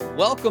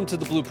Welcome to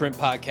the Blueprint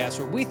Podcast,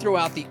 where we throw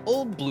out the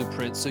old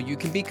blueprints so you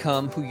can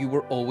become who you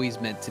were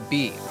always meant to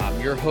be. I'm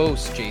your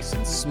host,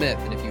 Jason Smith,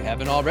 and if you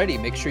haven't already,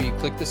 make sure you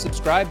click the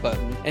subscribe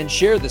button and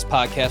share this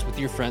podcast with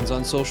your friends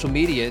on social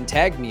media and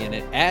tag me in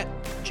it at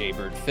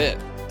JBirdFit.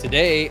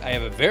 Today, I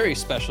have a very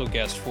special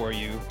guest for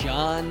you,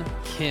 John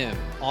Kim,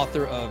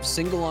 author of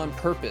Single on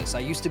Purpose. I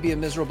used to be a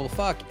miserable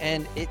fuck,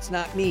 and it's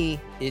not me,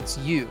 it's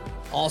you.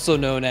 Also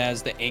known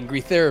as the Angry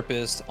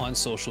Therapist on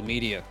social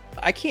media.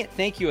 I can't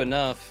thank you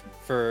enough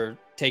for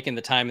taking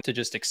the time to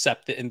just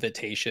accept the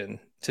invitation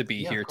to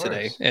be here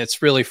today.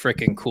 It's really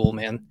freaking cool,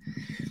 man.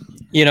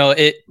 You know,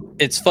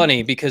 it's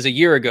funny because a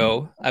year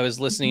ago I was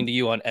listening to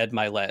you on Ed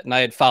Milet, and I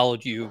had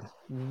followed you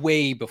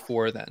way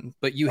before then,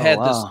 but you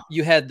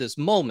had this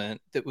moment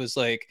that was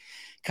like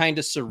kind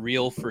of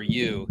surreal for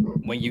you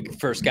when you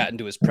first got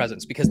into his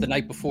presence, because the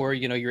night before,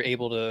 you know, you're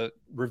able to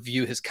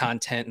review his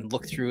content and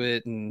look through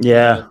it and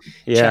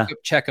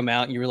check him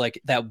out, and you were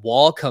like, that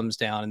wall comes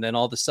down, and then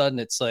all of a sudden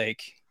it's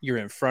like you're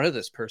in front of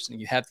this person.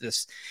 You have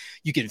this,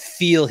 you can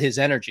feel his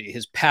energy,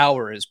 his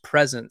power, his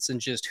presence,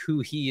 and just who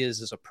he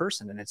is as a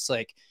person. And it's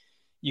like,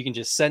 you can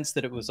just sense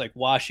that it was like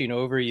washing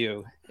over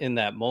you in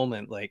that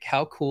moment. Like,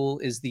 how cool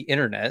is the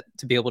internet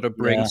to be able to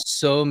bring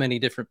so many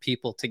different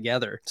people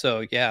together?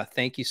 So yeah,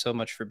 thank you so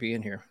much for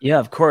being here. Yeah,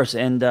 of course.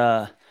 And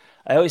I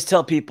always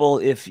tell people,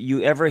 if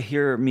you ever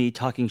hear me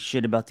talking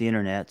shit about the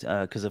internet,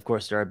 because of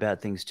course there are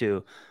bad things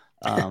too,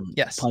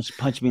 yes,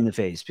 punch me in the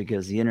face,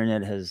 because the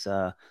internet has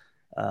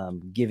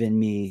given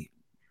me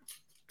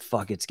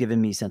it's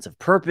given me sense of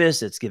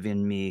purpose. It's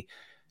given me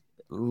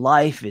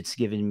life. It's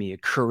given me a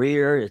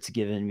career. It's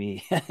given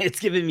me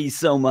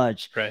so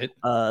much. Right.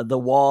 The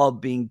wall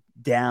being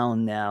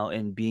down now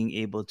and being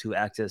able to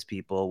access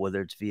people, whether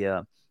it's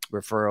via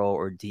referral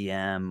or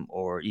DM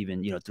or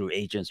even, you know, through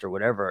agents or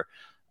whatever.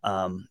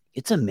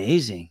 It's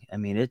amazing. I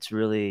mean, it's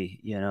really,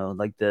 you know,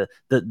 like the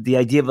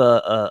idea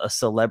of a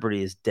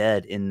celebrity is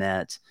dead in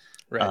that.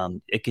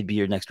 Right. It could be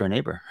your next door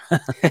neighbor,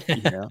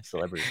 you know,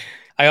 celebrity.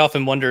 I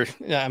often wonder,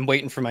 I'm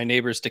waiting for my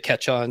neighbors to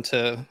catch on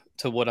to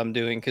what I'm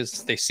doing,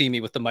 because they see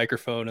me with the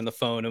microphone and the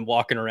phone and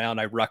walking around.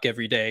 I ruck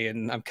every day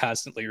and I'm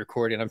constantly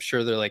recording. I'm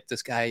sure they're like,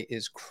 this guy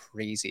is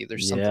crazy.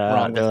 There's something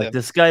wrong with him.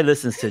 This guy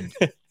listens to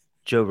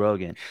Joe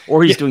Rogan,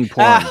 or he's doing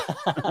porn.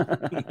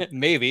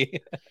 Maybe.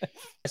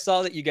 I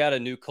saw that you got a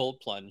new cold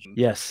plunge.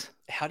 Yes.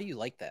 How do you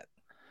like that?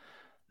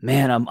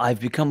 Man, I've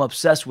become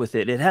obsessed with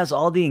it. It has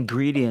all the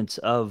ingredients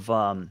of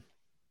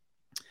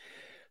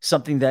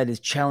something that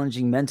is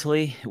challenging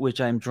mentally, which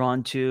I'm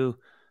drawn to.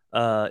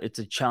 It's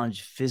a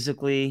challenge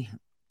physically.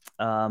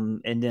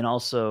 And then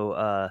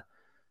also,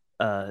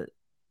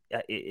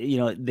 you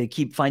know, they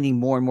keep finding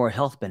more and more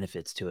health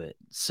benefits to it.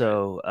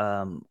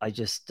 So I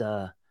just...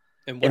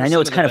 And I know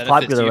it's kind of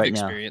popular right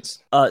now.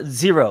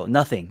 Zero,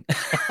 nothing.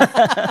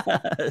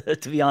 To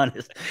be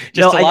honest,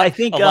 I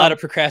think a lot of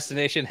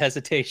procrastination,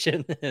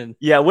 hesitation. And...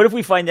 Yeah, what if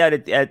we find out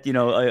at you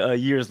know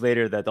years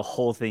later that the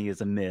whole thing is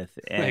a myth,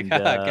 and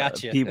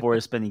people are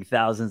spending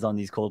thousands on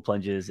these cold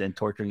plunges and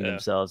torturing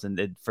themselves,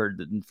 and for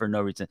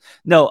no reason.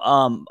 No,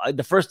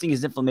 the first thing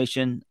is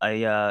inflammation.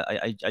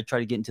 I try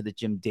to get into the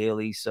gym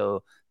daily,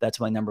 so that's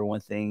my number one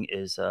thing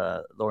is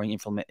lowering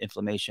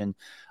inflammation.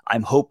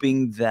 I'm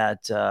hoping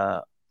that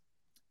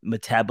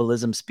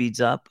metabolism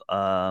speeds up.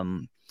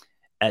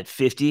 At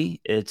 50,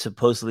 it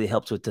supposedly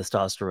helps with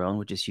testosterone,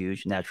 which is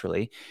huge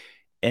naturally.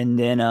 And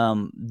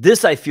then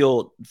this, I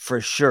feel for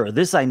sure,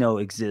 this I know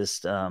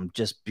exists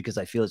just because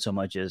I feel it so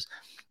much, is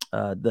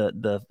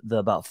the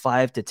about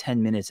 5 to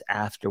 10 minutes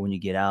after when you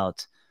get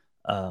out,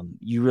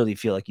 you really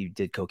feel like you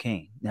did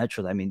cocaine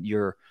naturally. I mean,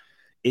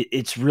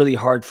 it's really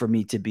hard for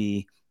me to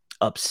be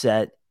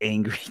upset,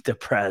 angry,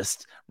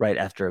 depressed right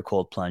after a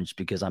cold plunge,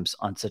 because I'm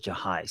on such a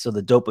high. So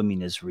the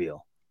dopamine is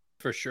real.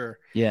 For sure.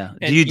 Yeah.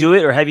 Do you do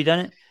it, or have you done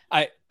it?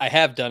 I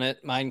have done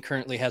it. Mine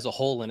currently has a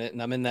hole in it,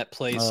 and I'm in that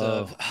place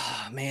of,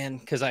 man,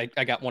 because I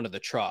got one of the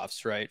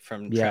troughs, right,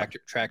 from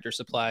Tractor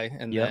Supply,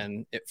 and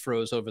then it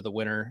froze over the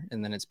winter,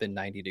 and then it's been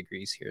 90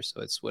 degrees here,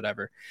 so it's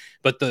whatever.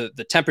 But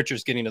the temperature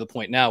is getting to the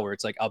point now where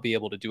it's like I'll be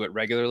able to do it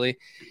regularly.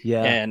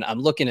 Yeah. And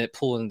I'm looking at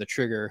pulling the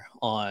trigger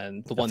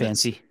on the one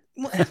fancy.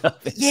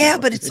 Yeah,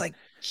 but it's like,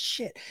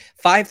 shit,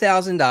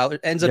 $5,000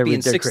 ends up being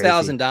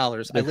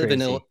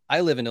 $6,000. I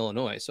live in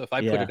Illinois, so if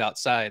I put it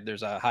outside,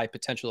 there's a high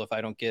potential, if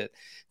I don't get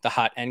the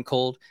hot and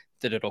cold,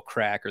 that it'll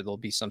crack or there'll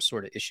be some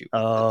sort of issue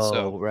with it.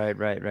 So,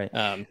 right.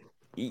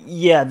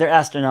 Yeah, they're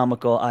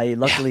astronomical. I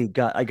luckily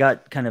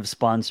got kind of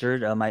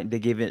sponsored. They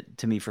gave it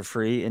to me for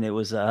free, and it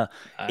was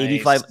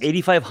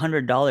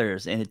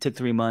 $8,500, and it took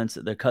 3 months.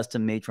 They're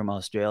custom made from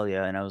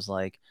Australia, and I was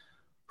like,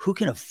 who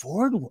can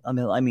afford?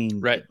 I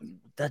mean, right.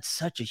 That's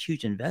such a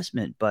huge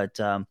investment, but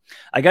I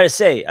gotta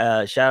say,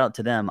 shout out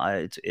to them.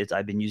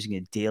 I've been using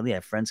it daily. I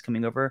have friends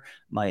coming over.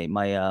 My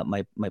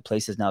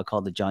place is now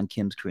called the John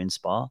Kim's Korean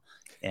Spa,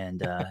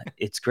 and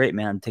it's great,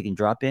 man. I'm taking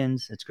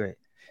drop-ins. It's great.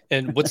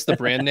 And what's the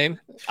brand name?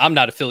 I'm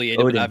not affiliated,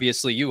 Odin. But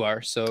obviously you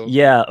are. So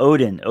yeah,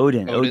 Odin,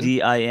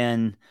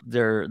 Odin.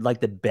 They're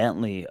like the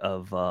Bentley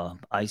of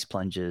ice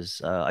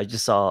plunges. I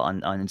just saw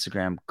on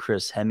Instagram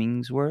Chris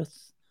Hemmingsworth,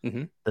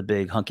 the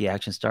big hunky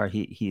action star.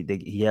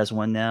 He has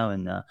one now,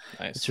 and nice.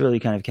 It's really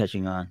kind of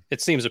catching on.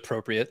 It seems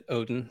appropriate.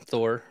 Odin,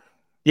 Thor.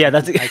 Yeah,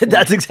 that's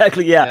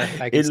exactly. Yeah,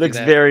 it looks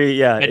very.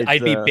 Yeah,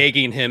 I'd be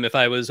begging him if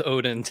I was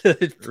Odin to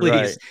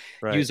please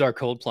use our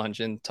cold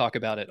plunge and talk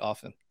about it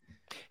often.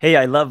 Hey,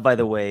 I love, by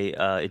the way,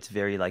 it's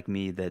very like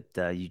me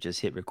that you just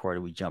hit record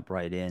and we jump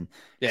right in.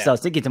 Yeah. So I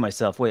was thinking to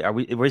myself, wait,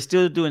 we're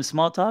still doing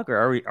small talk,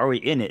 or are we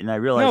in it? And I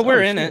realized, no,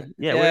 we're in it.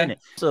 Yeah, we're in it.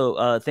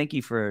 So thank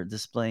you for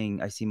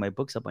displaying. I see my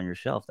books up on your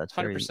shelf. That's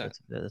 100%.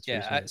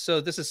 That's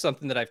so this is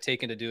something that I've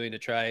taken to doing to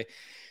try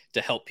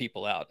to help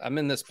people out. I'm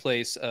in this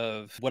place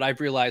of what I've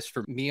realized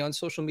for me on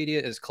social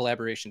media is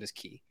collaboration is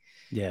key.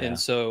 Yeah. And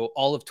so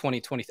all of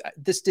 2020,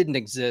 this didn't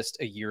exist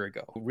a year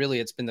ago. Really,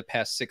 it's been the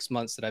past 6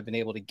 months that I've been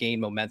able to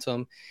gain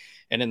momentum.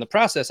 And in the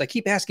process, I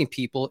keep asking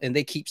people and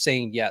they keep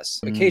saying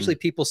yes. Occasionally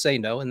people say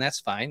no, and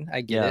that's fine.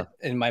 I get it.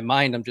 In my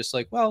mind, I'm just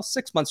like, well,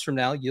 6 months from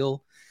now,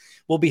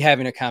 we'll be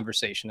having a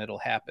conversation. It'll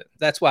happen.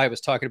 That's why I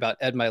was talking about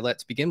Ed Milet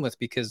to begin with,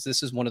 because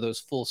this is one of those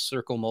full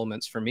circle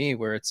moments for me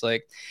where it's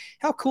like,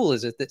 how cool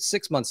is it that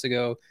 6 months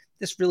ago,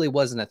 this really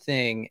wasn't a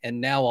thing.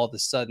 And now all of a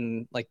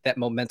sudden, like that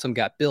momentum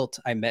got built.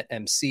 I met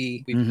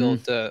MC. We've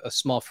built a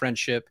small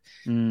friendship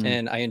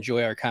and I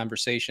enjoy our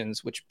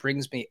conversations, which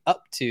brings me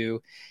up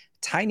to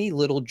tiny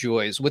little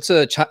joys. What's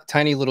a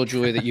tiny little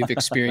joy that you've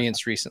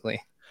experienced recently?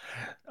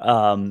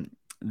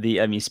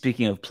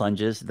 Speaking of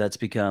plunges, that's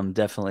become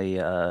definitely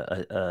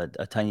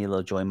a tiny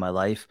little joy in my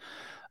life.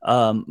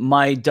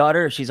 My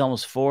daughter, she's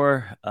almost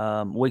 4,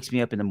 wakes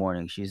me up in the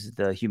morning. She's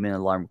the human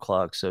alarm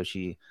clock. So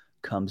she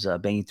comes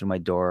banging through my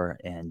door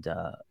and,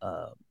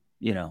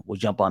 will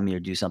jump on me or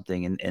do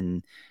something.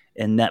 And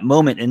in that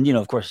moment, and,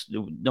 of course,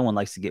 no one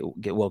likes to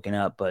get woken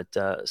up, but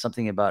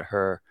something about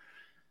her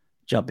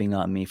jumping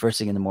on me first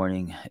thing in the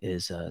morning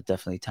is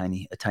definitely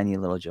a tiny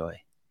little joy.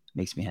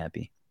 Makes me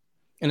happy.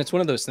 And it's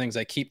one of those things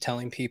I keep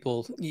telling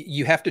people,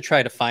 you have to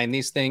try to find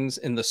these things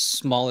in the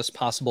smallest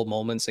possible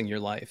moments in your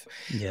life.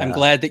 Yeah. I'm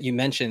glad that you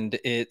mentioned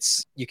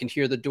you can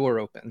hear the door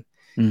open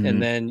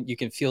and then you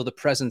can feel the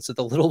presence of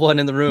the little one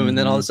in the room. And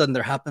then all of a sudden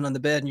they're hopping on the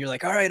bed and you're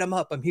like, all right, I'm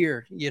up, I'm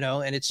here,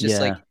 and it's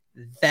just like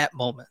that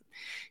moment.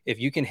 If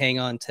you can hang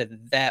on to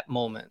that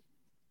moment,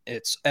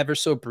 it's ever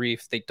so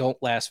brief. They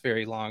don't last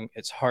very long.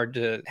 It's hard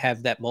to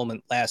have that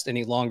moment last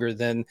any longer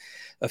than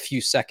a few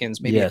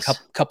seconds, maybe a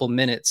couple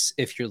minutes,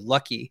 if you're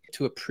lucky,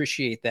 to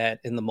appreciate that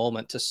in the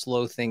moment, to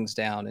slow things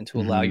down and to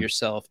allow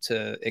yourself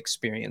to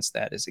experience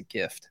that as a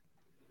gift.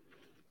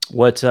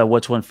 What's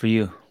one for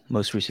you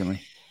most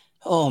recently?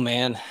 Oh,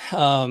 man.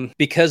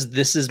 Because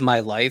this is my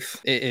life.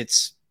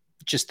 It's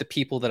just the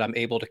people that I'm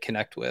able to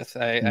connect with.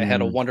 I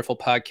had a wonderful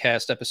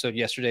podcast episode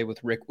yesterday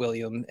with Rick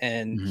William,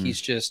 and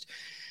he's just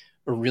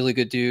a really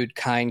good dude,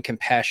 kind,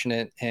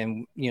 compassionate.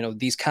 And,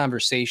 these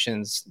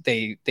conversations,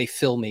 they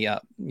fill me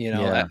up.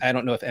 I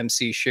don't know if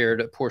MC shared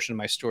a portion of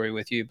my story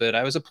with you, but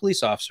I was a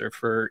police officer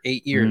for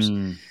 8 years,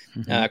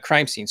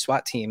 crime scene,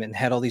 SWAT team, and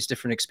had all these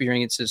different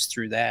experiences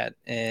through that.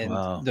 And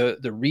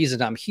the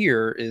reason I'm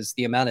here is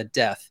the amount of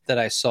death that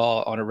I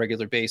saw on a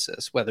regular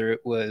basis, whether it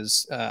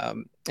was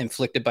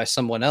inflicted by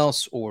someone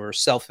else or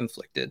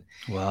self-inflicted.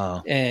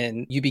 Wow.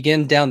 And you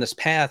begin down this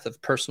path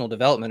of personal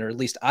development, or at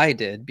least I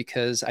did,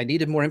 because I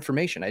needed more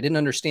information. I didn't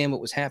understand what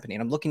was happening.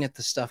 I'm looking at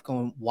this stuff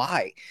going,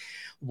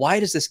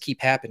 why does this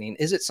keep happening?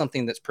 Is it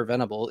something that's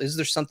preventable? Is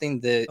there something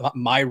that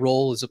my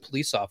role as a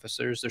police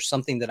officer, is there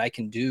something that I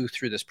can do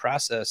through this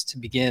process to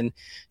begin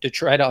to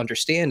try to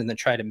understand and then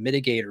try to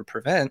mitigate or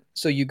prevent?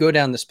 So you go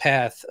down this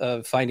path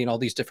of finding all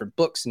these different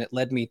books, and it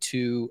led me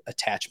to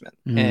attachment.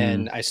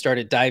 And I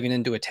started diving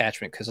into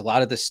attachment because a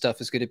lot of this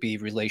stuff is going to be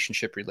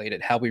relationship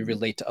related, how we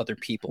relate to other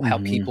people, how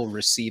people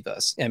receive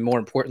us, and more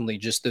importantly,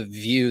 just the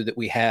view that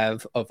we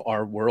have of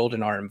our world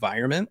and our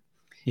environment.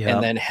 Yeah.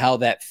 And then how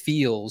that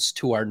feels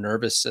to our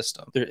nervous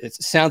system. It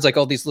sounds like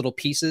all these little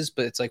pieces,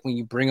 but it's like when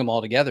you bring them all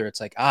together,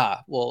 it's like,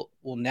 well,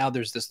 now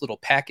there's this little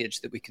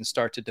package that we can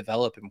start to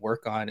develop and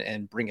work on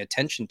and bring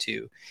attention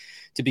to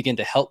begin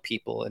to help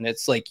people. And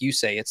it's like you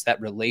say, it's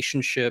that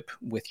relationship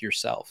with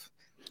yourself.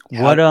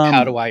 How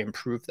do I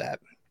improve that?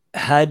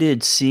 How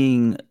did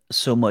seeing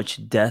so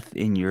much death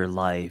in your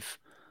life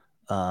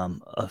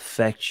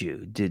affect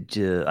you?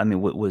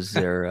 What was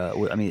there?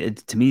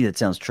 To me, that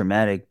sounds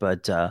traumatic,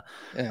 but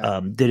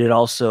did it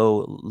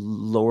also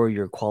lower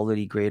your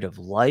quality grade of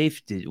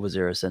life? Was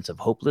there a sense of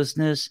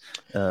hopelessness?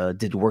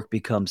 Did work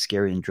become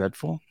scary and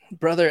dreadful?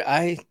 Brother,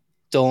 I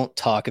don't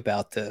talk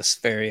about this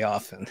very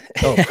often.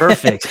 Oh,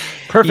 perfect.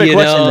 Perfect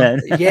question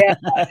then. Yeah.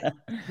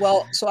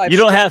 Well, so you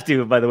don't have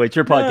to, by the way, it's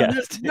your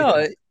podcast.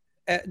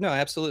 No,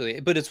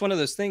 absolutely. But it's one of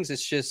those things.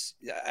 It's just,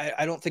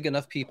 I don't think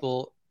enough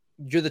people,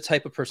 you're the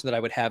type of person that I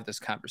would have this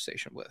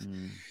conversation with.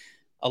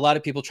 A lot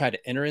of people try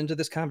to enter into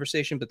this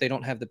conversation, but they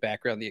don't have the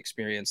background, the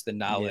experience, the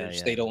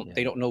knowledge. They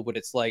don't know what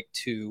it's like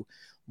to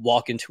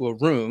walk into a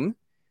room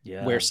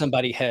where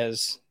somebody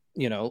has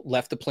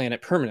left the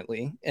planet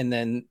permanently, and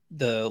then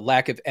the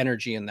lack of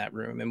energy in that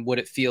room and what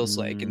it feels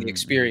like and the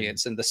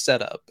experience and the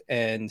setup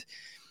and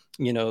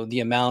the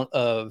amount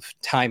of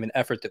time and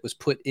effort that was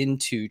put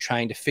into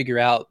trying to figure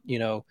out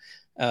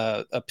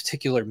a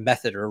particular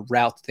method or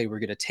route that they were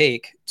going to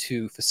take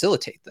to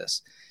facilitate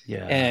this.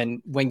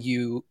 And when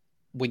you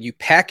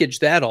package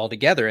that all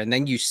together and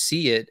then you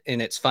see it in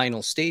its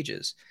final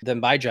stages, then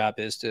my job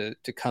is to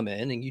come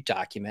in and you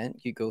document,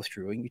 you go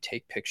through and you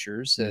take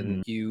pictures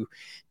and you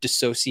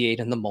dissociate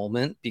in the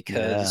moment,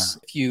 because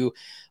if you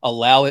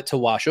allow it to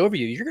wash over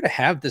you, you're going to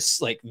have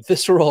this like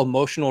visceral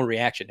emotional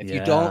reaction. If you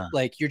don't,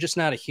 like, you're just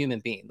not a human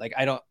being. Like,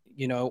 I don't,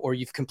 or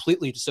you've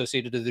completely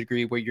dissociated to the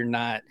degree where you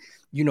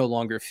no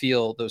longer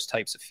feel those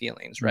types of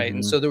feelings. Right.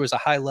 And so there was a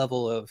high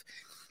level of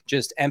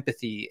just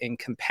empathy and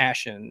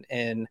compassion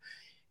and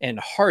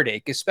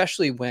heartache,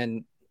 especially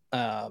when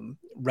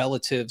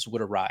relatives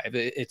would arrive.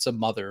 It's a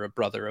mother, a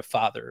brother, a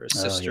father, a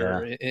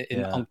sister,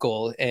 an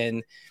uncle,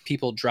 and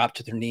people drop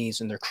to their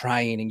knees and they're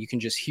crying and you can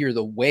just hear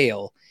the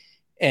wail,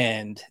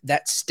 and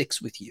that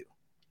sticks with you.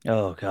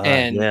 Oh God.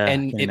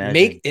 And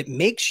it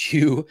makes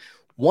you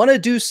want to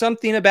do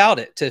something about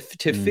it, to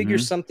figure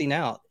something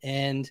out.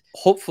 And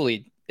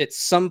hopefully at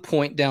some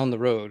point down the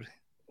road,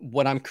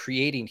 what I'm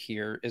creating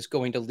here is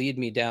going to lead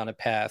me down a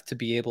path to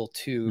be able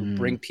to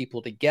bring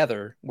people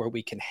together where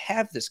we can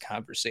have this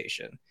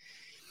conversation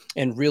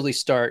and really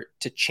start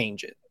to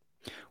change it.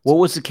 What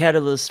was the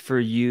catalyst for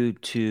you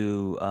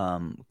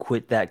to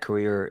quit that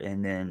career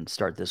and then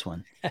start this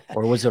one?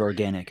 Or was it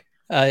organic?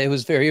 It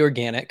was very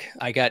organic.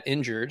 I got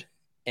injured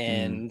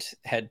and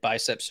had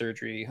bicep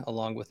surgery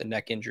along with a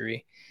neck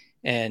injury,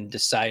 and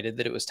decided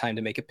that it was time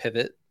to make a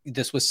pivot.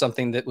 This was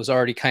something that was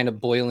already kind of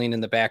boiling in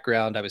the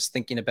background. I was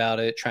thinking about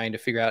it, trying to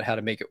figure out how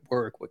to make it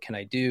work. What can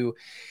I do?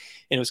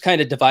 And it was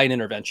kind of divine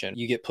intervention.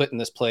 You get put in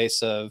this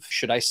place of,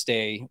 should I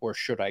stay or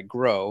should I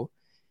grow?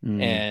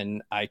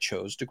 And I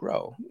chose to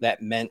grow.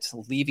 That meant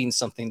leaving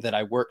something that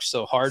I worked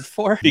so hard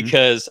for,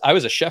 because I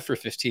was a chef for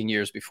 15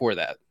 years before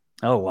that.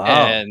 Oh, wow.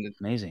 And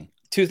amazing.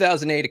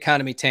 2008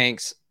 economy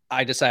tanks.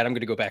 I decided I'm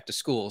going to go back to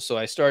school. So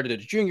I started at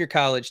a junior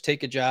college,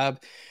 take a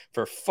job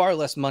for far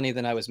less money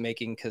than I was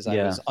making, because I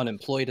was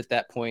unemployed at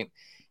that point.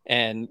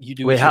 And you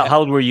do. Wait, how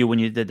old were you when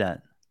you did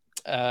that?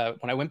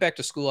 When I went back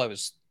to school, I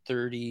was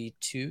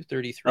 32,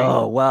 33.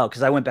 Oh, wow.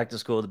 Because I went back to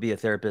school to be a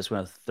therapist when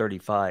I was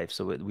 35.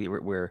 So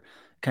we're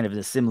kind of in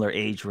a similar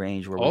age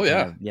range where we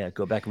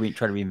go back and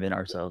try to reinvent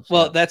ourselves.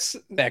 Well, that's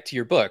back to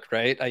your book,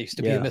 right? I used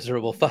to be a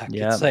miserable fuck.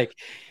 It's like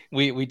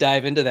we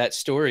dive into that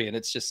story, and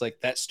it's just like,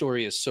 that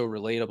story is so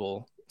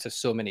relatable to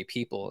so many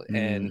people.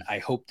 And I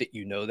hope that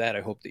you know that.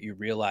 I hope that you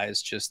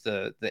realize just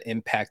the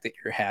impact that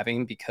you're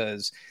having,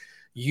 because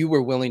you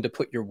were willing to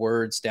put your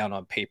words down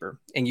on paper,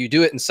 and you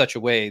do it in such a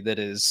way that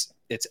it's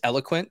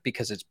eloquent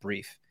because it's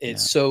brief.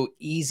 It's so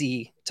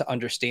easy to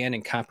understand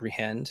and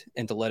comprehend,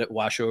 and to let it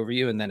wash over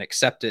you and then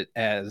accept it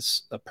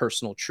as a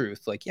personal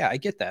truth. Like, yeah, I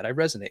get that. I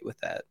resonate with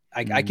that.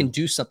 I can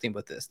do something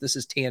with this. This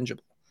is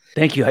tangible.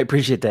 Thank you. I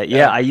appreciate that.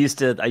 Yeah, I used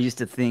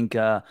to think,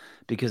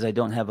 because I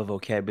don't have a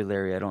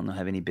vocabulary, I don't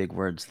have any big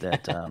words,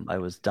 that I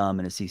was dumb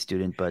and a C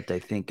student. But I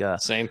think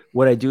same.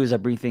 What I do is I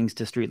bring things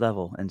to street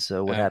level, and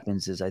so what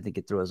happens is I think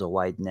it throws a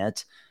wide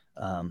net,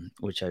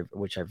 which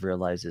I've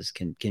realized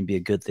can be a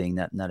good thing,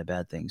 not a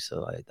bad thing.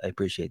 So I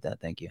appreciate that.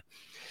 Thank you.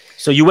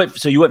 So you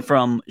went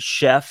from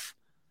chef,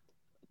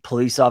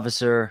 police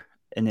officer,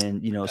 and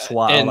then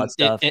SWAT, all that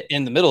stuff.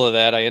 In the middle of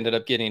that, I ended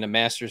up getting a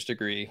master's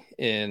degree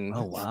in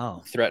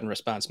threat and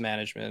response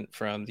management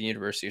from the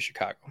University of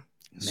Chicago.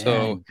 Man,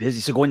 so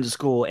busy. So going to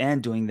school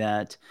and doing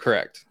that.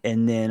 Correct.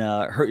 And then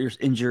hurt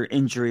your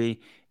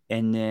injury,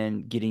 and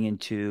then getting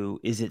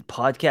into, is it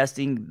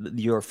podcasting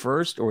your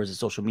first, or is it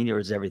social media, or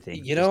is it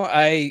everything?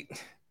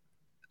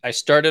 I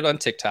started on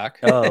TikTok.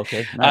 Oh,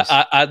 okay. Nice.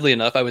 Oddly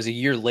enough, I was a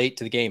year late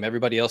to the game.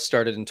 Everybody else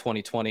started in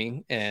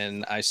 2020,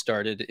 and I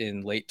started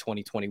in late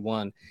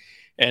 2021.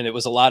 And it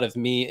was a lot of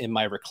me in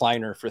my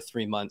recliner for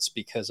 3 months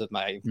because of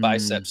my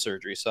bicep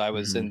surgery. So I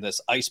was in this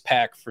ice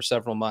pack for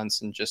several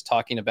months and just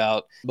talking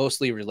about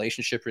mostly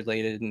relationship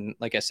related. And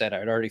like I said, I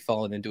had already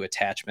fallen into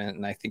attachment.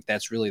 And I think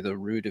that's really the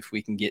root, if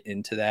we can get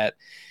into that.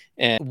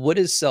 And what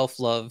is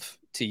self-love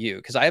to you?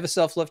 Because I have a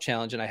self-love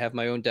challenge and I have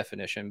my own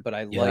definition, but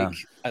I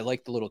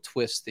like the little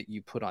twist that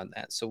you put on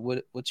that.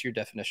 So what's your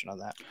definition on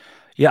that?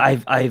 Yeah,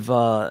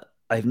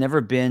 I've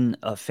never been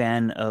a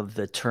fan of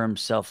the term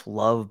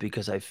self-love,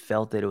 because I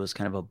felt that it was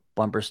kind of a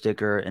bumper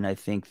sticker, and I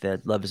think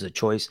that love is a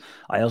choice.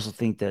 I also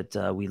think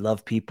that we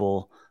love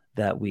people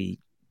that we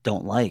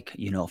don't like,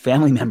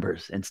 family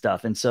members and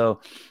stuff. And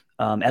so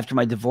after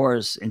my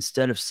divorce,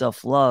 instead of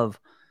self-love,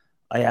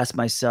 I asked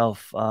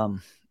myself,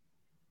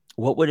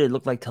 what would it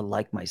look like to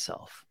like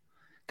myself?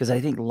 Because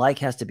I think like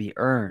has to be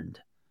earned.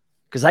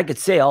 Because I could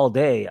say all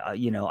day, I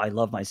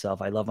love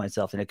myself,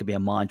 and it could be a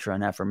mantra,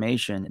 an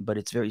affirmation, but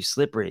it's very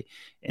slippery.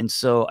 And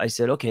so I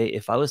said, okay,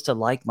 if I was to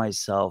like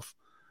myself,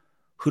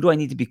 who do I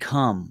need to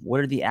become? What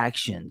are the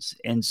actions?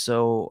 And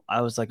so I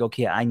was like,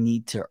 okay, I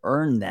need to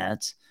earn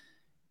that.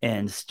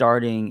 and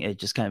starting at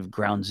just kind of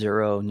ground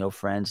zero, no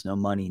friends, no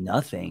money,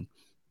 nothing,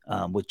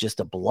 with just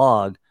a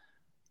blog.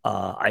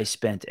 I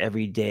spent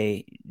every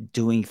day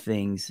doing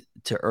things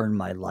to earn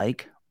my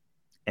like.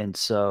 And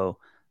so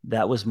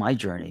that was my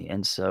journey.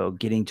 And so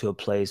getting to a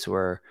place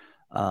where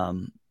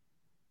I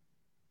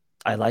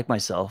like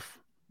myself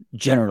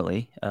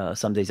generally,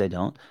 some days I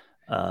don't.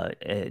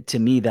 To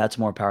me, that's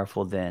more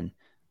powerful than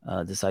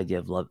this idea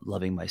of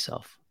loving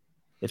myself,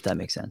 if that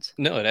makes sense.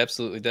 No, it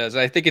absolutely does.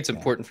 I think it's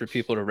important for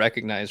people to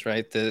recognize,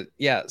 right,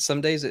 that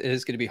some days it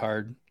is going to be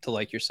hard to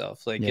like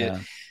yourself. Like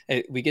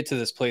we get to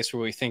this place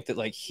where we think that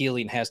like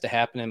healing has to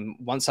happen, and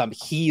once I'm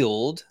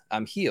healed,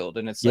 and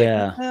it's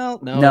like, well,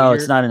 no,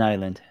 it's not an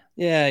island.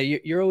 Yeah,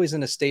 you're always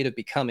in a state of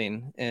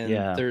becoming,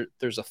 and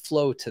there's a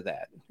flow to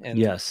that,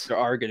 and there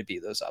are going to be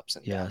those ups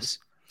and downs.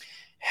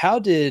 How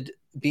did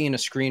being a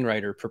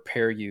screenwriter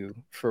prepare you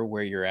for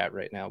where you're at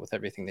right now with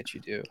everything that you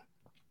do?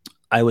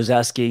 I was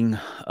asking,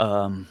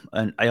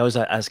 and I always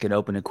ask an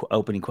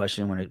opening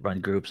question when I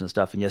run groups and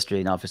stuff. And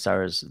yesterday in office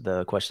hours,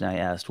 the question I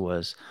asked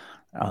was,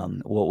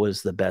 what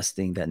was the best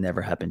thing that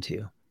never happened to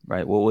you?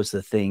 Right? What was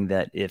the thing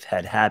that if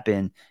had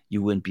happened,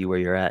 you wouldn't be where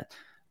you're at?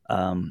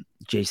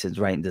 Jason's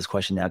writing this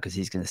question now because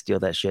he's going to steal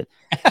that shit.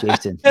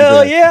 Jason,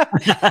 hell yeah!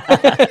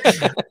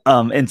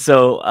 And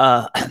so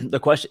the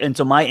question, and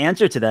so my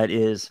answer to that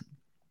is,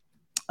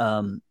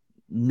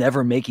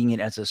 never making it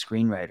as a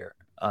screenwriter.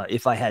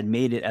 If I had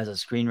made it as a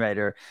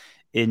screenwriter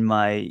in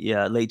my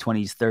late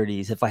 20s,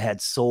 30s, if I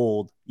had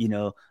sold,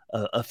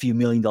 a few $1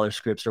 million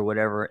scripts or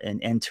whatever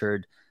and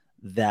entered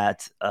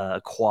that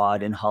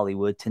quad in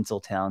Hollywood,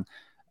 Tinseltown,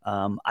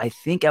 I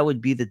think I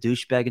would be the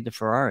douchebag in the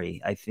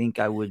Ferrari. I think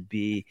I would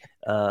be,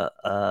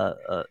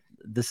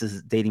 this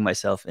is dating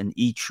myself, an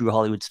true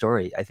Hollywood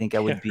story. I think I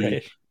would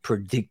be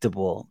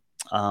predictable.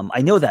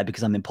 I know that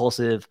because I'm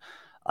impulsive.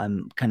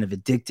 I'm kind of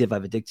addictive. I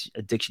have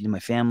addiction to my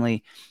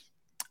family.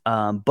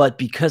 But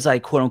because I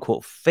quote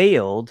unquote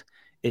failed,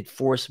 it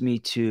forced me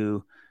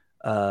to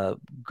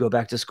go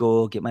back to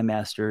school, get my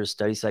master's,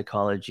 study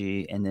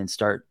psychology, and then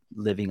start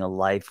living a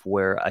life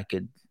where I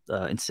could,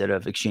 instead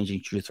of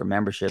exchanging truth for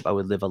membership, I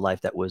would live a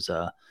life that was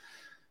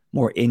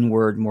more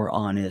inward, more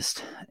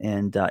honest.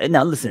 And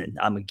now listen,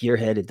 I'm a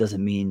gearhead. It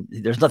doesn't mean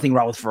there's nothing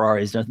wrong with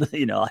Ferraris.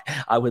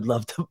 I would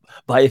love to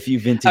buy a few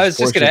vintage. I was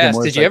just going to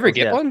ask, did you ever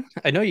get one?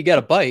 I know you got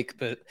a bike,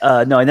 but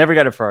no, I never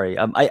got a Ferrari.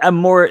 I'm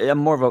more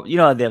of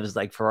a, there was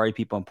like Ferrari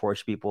people and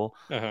Porsche people.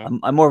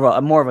 I'm more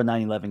of a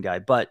 911 guy,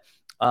 but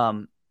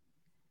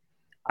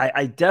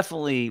I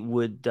definitely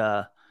would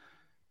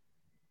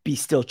be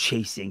still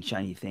chasing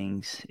shiny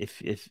things,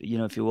 if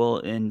you will,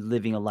 and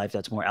living a life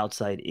that's more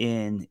outside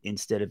in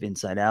instead of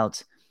inside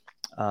out.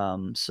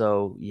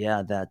 So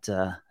yeah,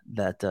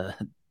 that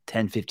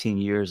 10, 15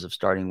 years of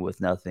starting with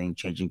nothing,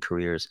 changing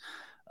careers,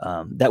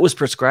 that was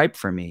prescribed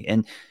for me.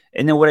 And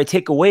then what I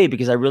take away,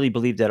 because I really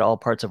believe that all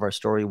parts of our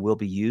story will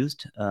be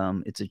used.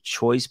 It's a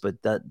choice,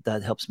 but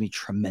that helps me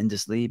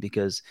tremendously,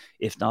 because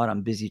if not,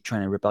 I'm busy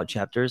trying to rip out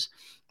chapters.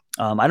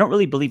 I don't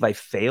really believe I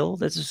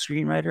failed as a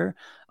screenwriter.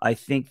 I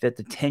think that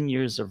the 10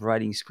 years of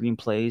writing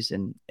screenplays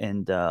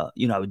and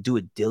I would do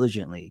it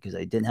diligently because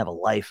I didn't have a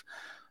life,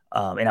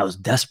 and I was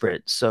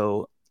desperate.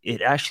 So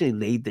it actually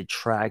laid the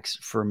tracks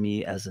for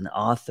me as an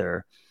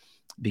author,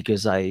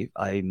 because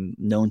I'm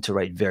known to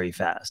write very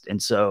fast.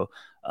 And so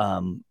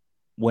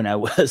when I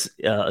was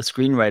a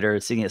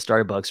screenwriter sitting at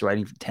Starbucks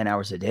writing for 10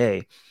 hours a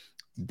day,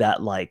 that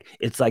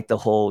it's like the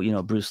whole,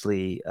 Bruce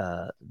Lee,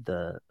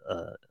 either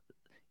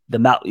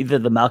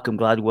the Malcolm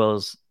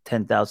Gladwell's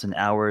 10,000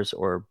 hours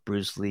or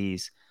Bruce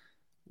Lee's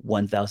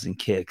 1,000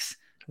 kicks.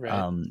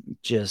 Right.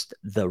 Just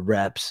the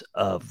reps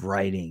of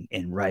writing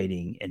and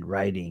writing and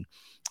writing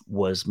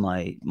was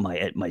my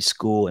at my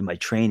school and my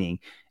training.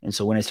 And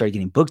so when I started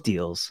getting book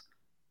deals,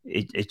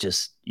 it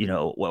just,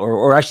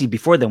 or actually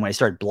before then, when I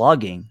started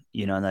blogging,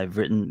 and I've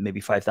written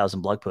maybe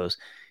 5,000 blog posts,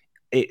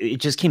 it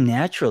just came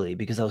naturally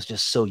because I was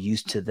just so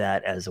used to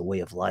that as a way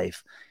of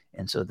life.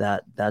 And so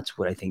that's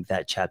what I think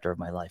that chapter of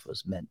my life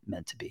was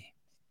meant to be.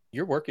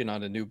 You're working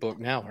on a new book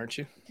now, aren't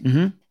you?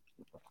 Mm-hmm.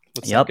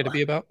 What's that going to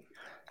be about?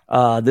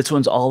 This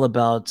one's all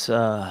about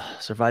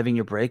surviving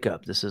your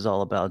breakup. This is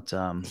all about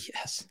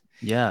yes.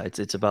 Yeah,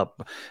 it's about,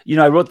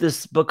 I wrote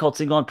this book called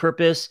Single on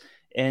Purpose,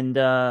 and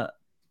I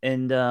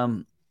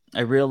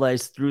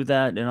realized through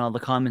that and all the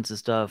comments and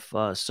stuff,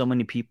 so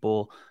many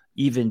people,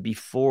 even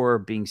before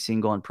being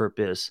single on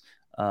purpose,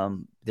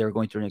 they were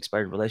going through an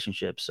expired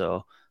relationship.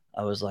 So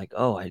I was like,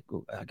 oh, I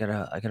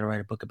gotta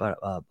write a book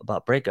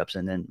about breakups.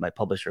 And then my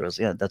publisher was,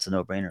 yeah, that's a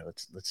no-brainer.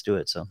 Let's do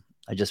it. So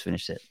I just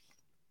finished it.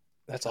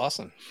 That's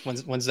awesome.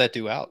 When's that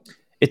due out?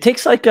 It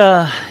takes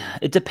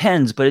it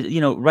depends, but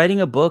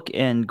writing a book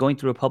and going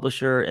through a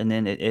publisher and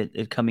then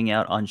it coming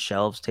out on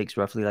shelves takes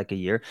roughly like a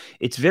year.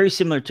 It's very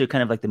similar to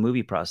kind of like the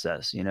movie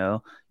process.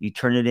 You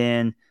turn it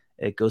in,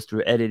 it goes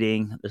through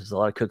editing. There's a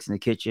lot of cooks in the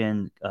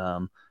kitchen,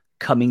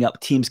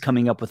 teams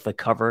coming up with the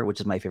cover, which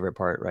is my favorite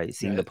part, right?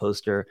 Seeing the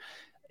poster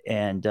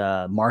and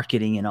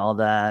marketing and all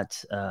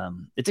that.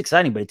 It's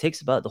exciting, but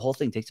the whole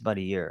thing takes about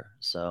a year.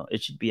 So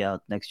it should be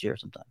out next year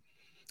sometime.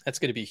 That's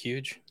going to be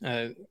huge.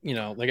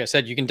 Like I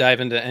said, you can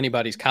dive into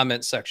anybody's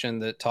comment section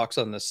that talks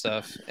on this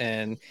stuff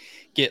and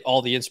get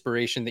all the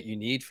inspiration that you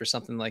need for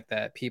something like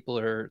that. People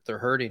they're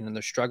hurting and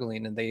they're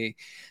struggling, and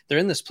they're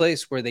in this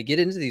place where they get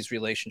into these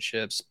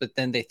relationships, but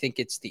then they think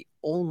it's the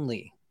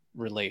only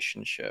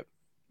relationship.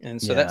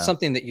 And so that's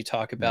something that you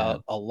talk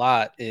about a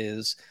lot,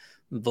 is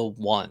the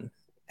one.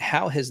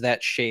 How has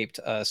that shaped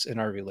us in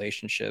our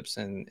relationships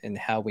and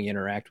how we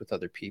interact with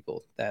other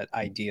people? That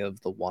idea of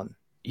the one.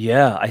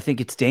 Yeah, I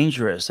think it's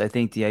dangerous. I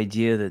think the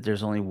idea that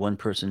there's only one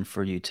person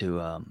for you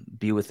to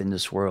be within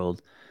this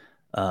world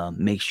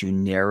makes you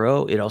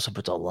narrow. It also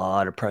puts a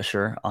lot of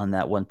pressure on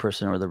that one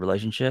person or the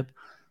relationship.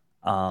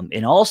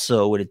 And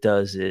also, what it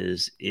does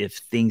is if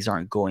things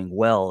aren't going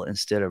well,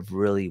 instead of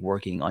really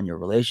working on your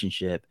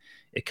relationship,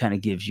 it kind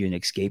of gives you an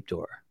escape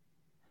door,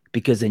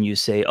 because then you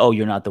say, "Oh,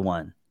 you're not the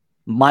one.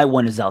 My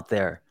one is out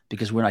there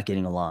because we're not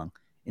getting along."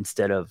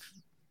 Instead of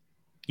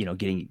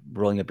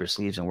rolling up your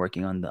sleeves and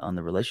working on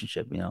the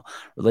relationship.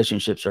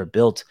 Relationships are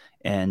built,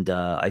 and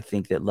I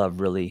think that love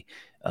really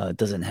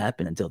doesn't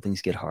happen until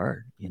things get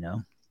hard.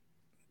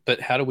 But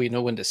how do we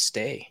know when to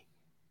stay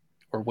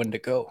or when to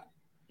go?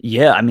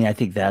 Yeah, I mean, I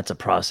think that's a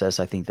process.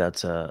 I think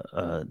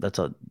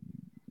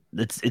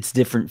it's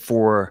different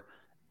for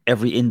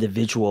every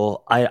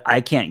individual.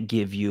 I can't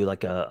give you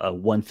like a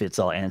one fits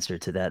all answer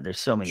to that. There's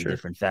so many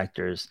different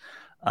factors.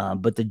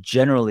 But the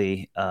general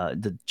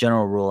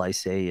rule I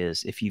say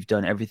is, if you've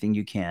done everything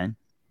you can,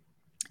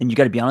 and you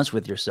got to be honest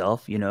with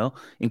yourself,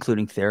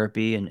 including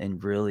therapy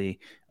and really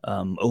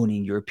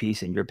owning your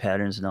piece and your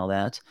patterns and all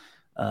that,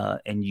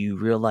 and you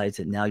realize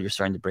that now you're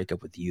starting to break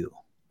up with you.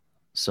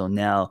 So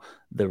now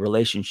the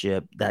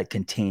relationship, that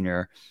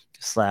container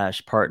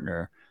slash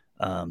partner,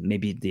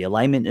 maybe the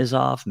alignment is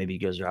off, maybe you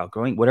guys are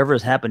outgrowing, whatever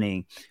is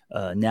happening.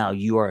 Now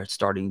you are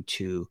starting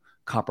to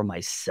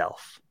compromise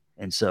self.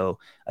 And so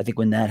I think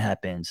when that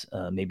happens,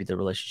 maybe the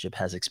relationship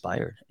has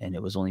expired and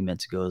it was only meant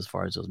to go as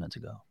far as it was meant to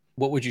go.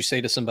 What would you say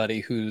to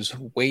somebody who's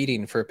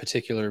waiting for a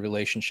particular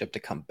relationship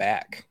to come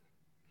back?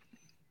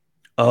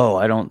 Oh,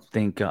 I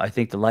think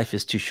the life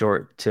is too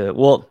short to,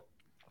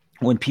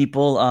 when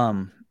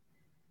people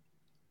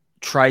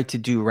try to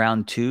do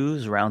round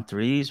twos, round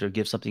threes, or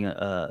give something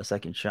a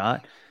second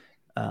shot,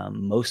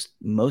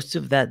 most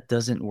of that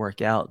doesn't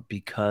work out,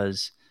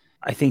 because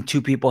I think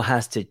two people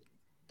has to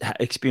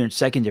experience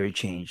secondary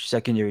change.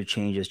 Secondary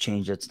change is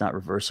change that's not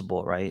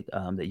reversible, right?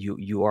 That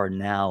you are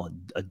now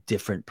a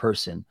different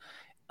person.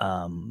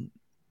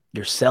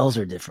 Your cells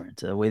are different.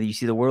 The way that you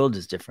see the world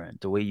is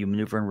different. The way you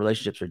maneuver in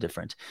relationships are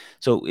different.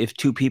 So if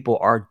two people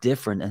are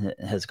different and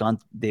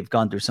they've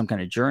gone through some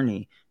kind of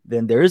journey,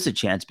 then there is a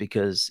chance,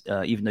 because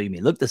even though you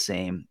may look the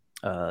same,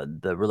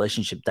 the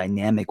relationship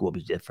dynamic will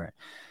be different.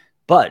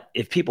 But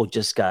if people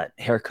just got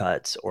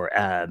haircuts or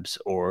abs,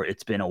 or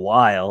it's been a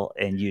while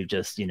and you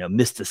just,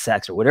 missed the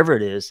sex or whatever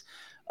it is,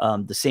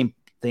 the same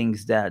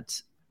things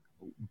that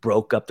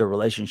broke up the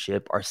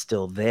relationship are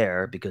still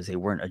there because they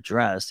weren't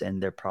addressed,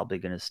 and they're probably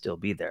going to still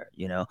be there.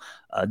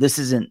 This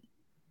isn't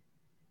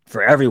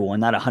for everyone,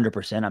 not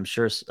 100%. I'm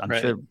sure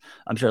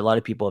a lot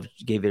of people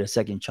gave it a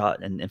second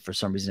shot, and for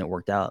some reason it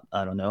worked out.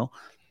 I don't know.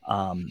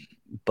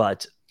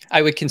 But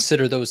I would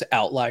consider those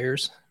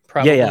outliers.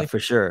 Probably. Yeah, for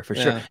sure.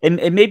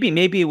 And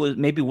maybe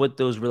what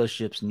those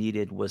relationships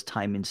needed was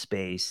time and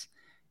space.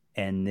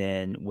 And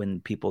then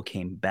when people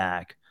came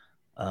back,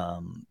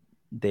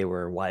 they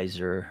were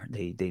wiser.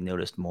 They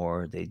noticed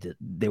more.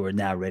 They were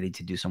now ready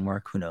to do some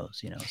work. Who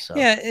knows? So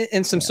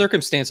in some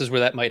circumstances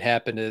where that might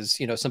happen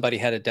is, somebody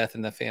had a death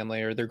in the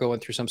family, or they're going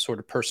through some sort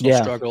of personal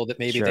struggle that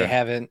maybe they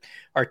haven't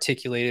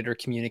articulated or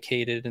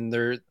communicated,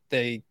 and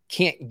they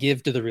can't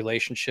give to the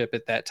relationship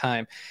at that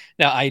time.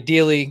 Now,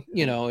 ideally,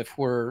 if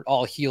we're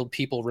all healed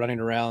people running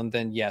around,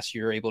 then yes,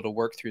 you're able to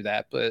work through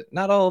that. But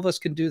not all of us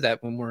can do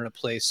that when we're in a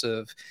place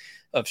of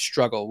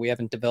struggle. We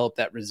haven't developed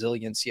that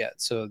resilience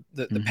yet. So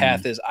the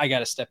path is, I got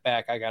to step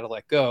back. I got to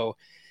let go.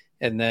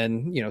 And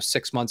then,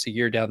 6 months, a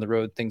year down the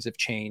road, things have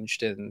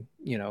changed. And,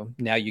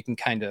 now you can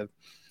kind of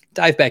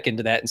dive back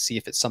into that and see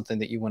if it's something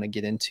that you want to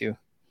get into.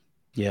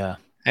 Yeah.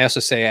 I also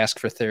say ask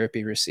for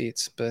therapy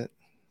receipts, but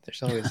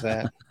there's always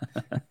that.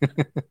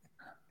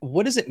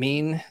 What does it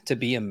mean to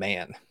be a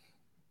man?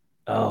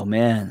 Oh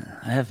man,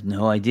 I have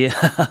no idea.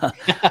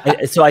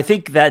 So I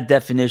think that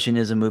definition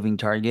is a moving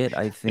target.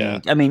 I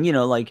think, I mean,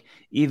 like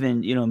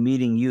even,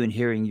 meeting you and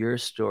hearing your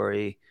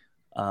story,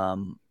 I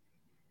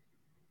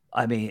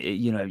mean,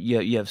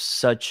 you have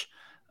such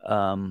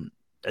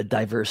a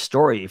diverse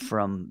story,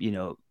 from,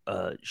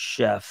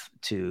 chef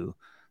to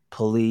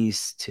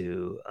police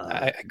to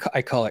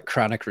I call it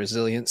chronic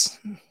resilience.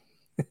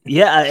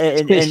 Yeah,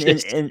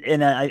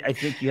 and I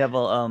think you have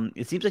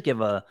it seems like you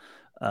have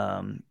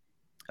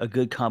a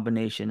good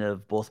combination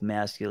of both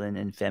masculine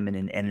and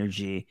feminine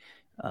energy.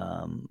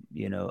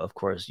 Of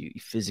course, you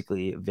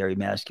physically very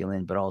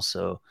masculine, but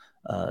also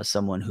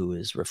someone who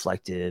is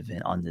reflective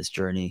and on this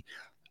journey.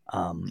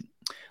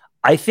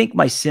 I think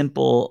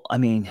I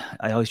mean,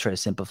 I always try to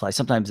simplify.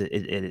 Sometimes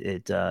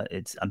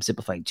I'm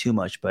simplifying too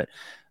much, but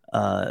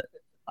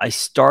I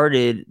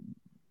started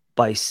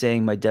by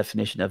saying my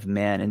definition of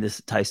man, and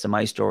this ties to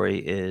my story,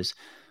 is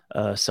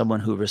someone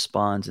who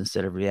responds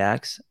instead of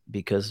reacts,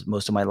 because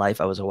most of my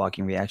life I was a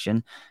walking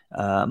reaction.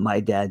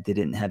 My dad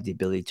didn't have the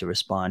ability to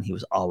respond. He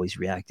was always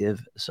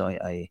reactive. So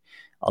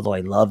although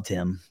I loved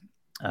him,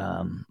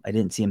 I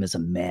didn't see him as a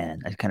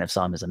man. I kind of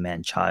saw him as a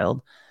man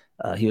child.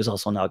 He was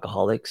also an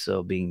alcoholic.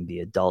 So being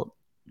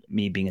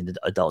an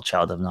adult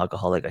child of an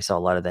alcoholic, I saw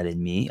a lot of that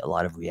in me, a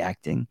lot of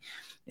reacting.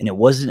 And it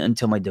wasn't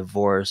until my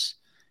divorce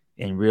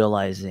and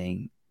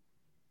realizing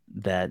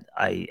that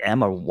I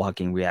am a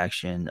walking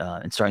reaction,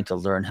 and starting to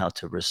learn how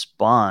to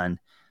respond,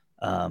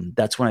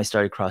 that's when I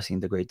started crossing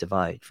the great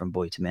divide from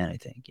boy to man, I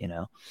think,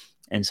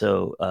 And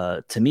so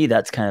to me,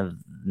 that's kind of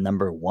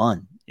number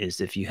one,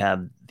 is if you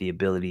have the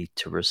ability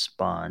to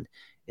respond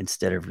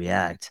instead of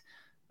react.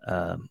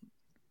 I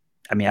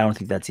mean, I don't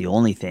think that's the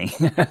only thing,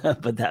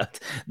 but that's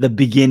the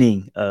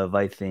beginning of,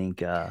 I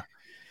think,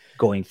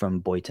 going from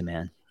boy to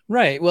man.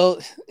 Right. Well,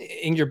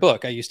 in your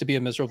book, I used to be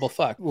a miserable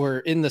fuck. We're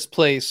in this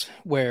place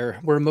where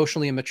we're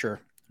emotionally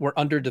immature, we're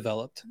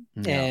underdeveloped,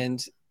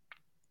 and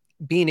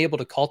being able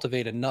to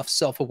cultivate enough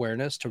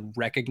self-awareness to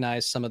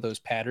recognize some of those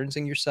patterns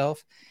in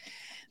yourself,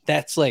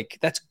 that's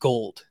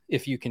gold.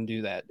 If you can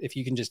do that, if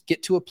you can just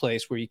get to a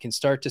place where you can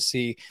start to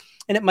see,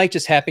 and it might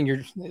just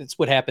happen. It's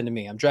what happened to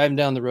me. I'm driving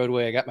down the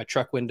roadway. I got my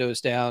truck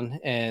windows down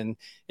and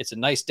it's a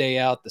nice day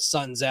out. The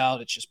sun's out.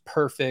 It's just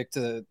perfect.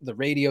 The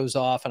radio's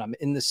off and I'm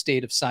in this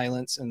state of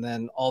silence. And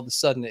then all of a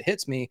sudden it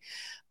hits me.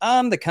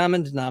 I'm the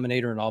common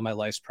denominator in all my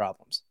life's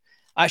problems.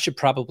 I should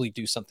probably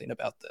do something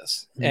about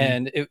this. Mm-hmm.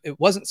 And it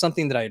wasn't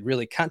something that I had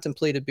really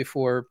contemplated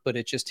before, but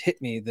it just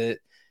hit me that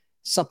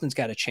something's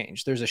got to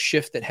change. There's a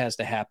shift that has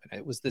to happen.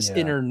 It was this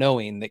inner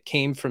knowing that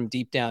came from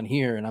deep down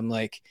here. And I'm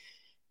like,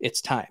 it's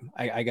time.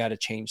 I got to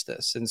change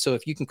this. And so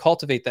if you can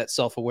cultivate that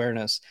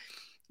self-awareness,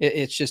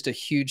 it's just a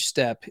huge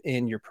step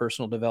in your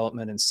personal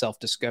development and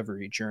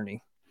self-discovery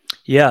journey.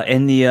 Yeah.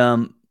 And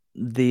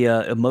the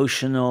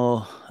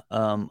emotional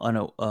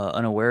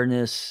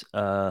unawareness,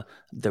 the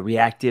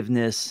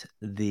reactiveness,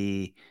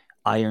 the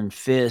iron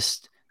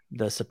fist,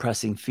 the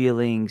suppressing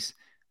feelings,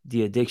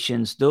 the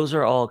addictions, those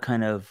are all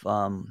kind of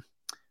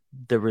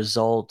the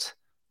result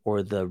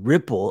or the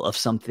ripple of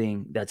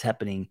something that's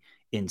happening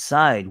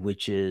inside,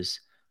 which is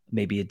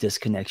maybe a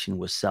disconnection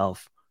with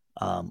self,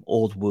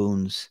 old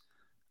wounds,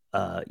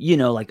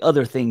 like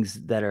other things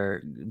that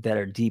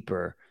are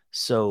deeper.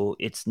 So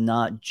it's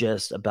not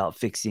just about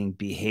fixing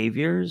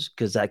behaviors,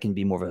 because that can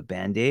be more of a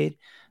Band-Aid,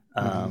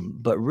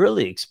 but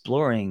really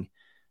exploring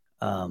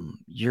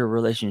your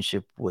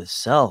relationship with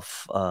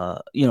self.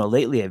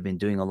 Lately I've been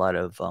doing a lot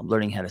of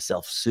learning how to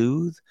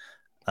self-soothe,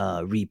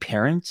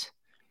 reparent,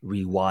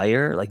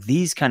 rewire. Like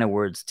these kind of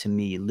words to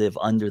me live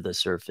under the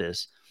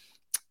surface,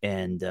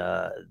 and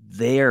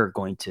they're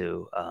going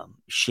to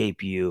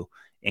shape you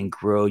and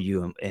grow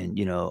you, and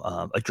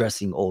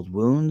addressing old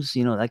wounds,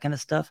 that kind of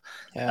stuff.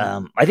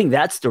 I think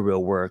that's the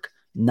real work,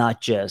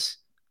 not just,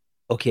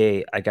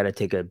 okay, I got to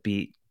take a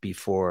beat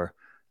before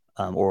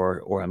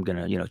or I'm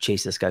gonna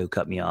chase this guy who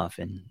cut me off,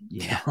 and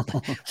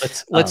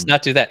let's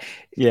not do that.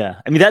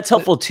 Yeah, I mean, that's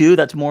helpful too.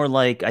 That's more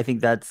like, I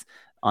think that's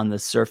on the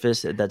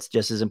surface, that's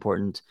just as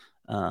important.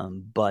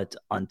 But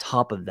on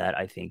top of that,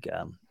 I think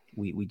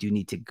we do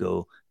need to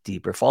go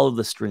deeper, follow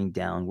the string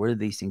down. Where do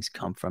these things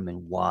come from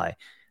and why?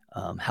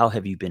 How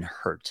have you been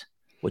hurt?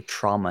 What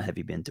trauma have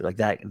you been through? Like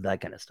that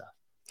kind of stuff.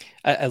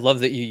 I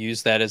love that you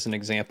use that as an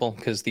example,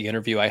 because the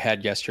interview I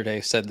had yesterday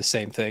said the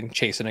same ththing,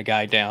 chasing a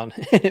guy down.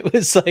 It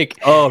was like,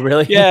 oh,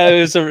 really? Yeah, it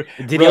was a.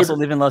 Did he also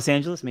live in Los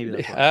Angeles? Maybe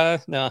that's why.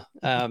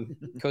 No,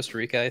 Costa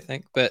Rica, I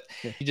think. But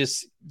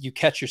you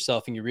catch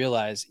yourself and you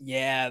realize,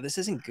 this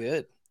isn't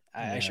good.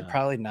 I should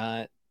probably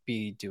not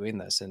be doing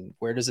this. And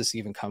where does this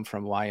even come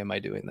from? Why am I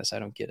doing this? I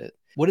don't get it.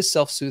 What does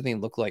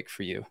self-soothing look like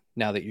for you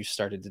now that you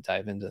started to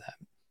dive into that?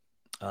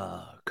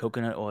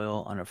 Coconut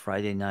oil on a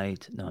Friday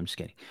night. No, I'm just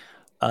kidding.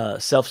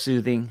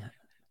 Self-soothing.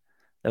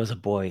 That was a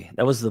boy.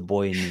 That was the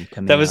boy in me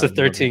coming. That was a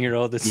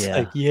 13-year-old. It's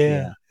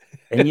yeah.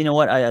 And you know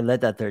what? I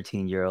let that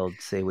 13-year-old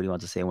say what he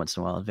wants to say once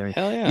in a while.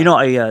 Hell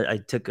yeah.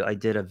 I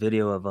did a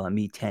video of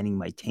me tanning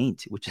my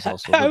taint, which is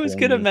also. I was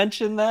gonna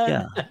mention that.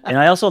 Yeah, and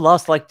I also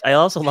lost like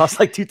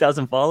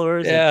 2,000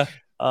 followers. Yeah.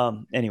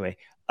 And, anyway,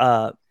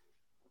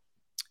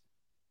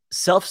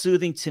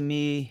 self-soothing to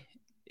me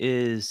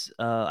is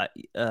I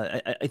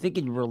think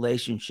in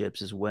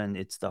relationships is when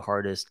it's the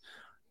hardest.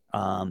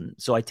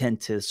 So I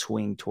tend to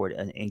swing toward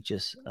an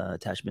anxious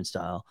attachment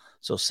style.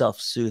 So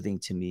self-soothing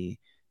to me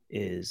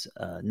is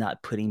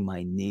not putting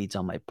my needs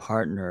on my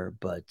partner,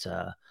 but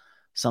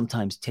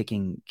sometimes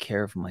taking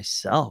care of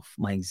myself,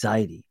 my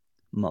anxiety,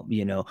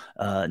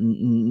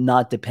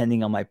 not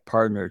depending on my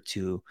partner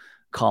to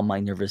calm my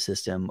nervous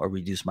system or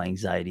reduce my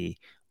anxiety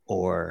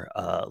or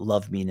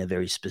love me in a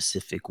very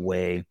specific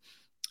way.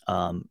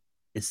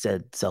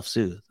 Instead,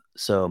 self-soothe.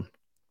 So,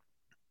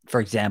 for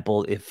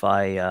example, if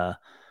I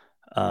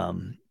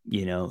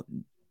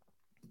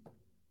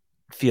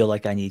feel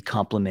like I need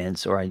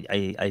compliments, or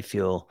I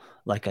feel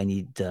like I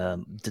need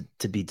to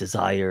be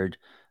desired,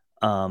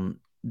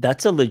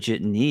 that's a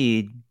legit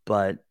need,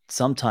 but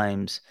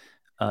sometimes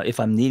if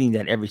I'm needing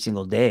that every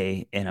single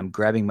day and I'm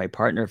grabbing my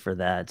partner for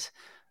that,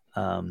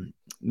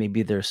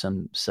 maybe there's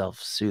some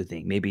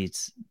self-soothing. Maybe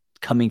it's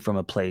coming from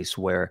a place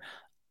where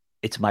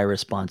it's my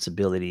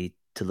responsibility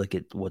to look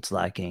at what's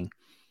lacking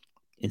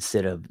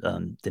instead of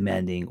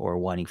demanding or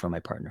wanting from my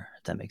partner,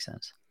 if that makes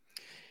sense.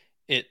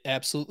 It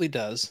absolutely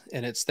does.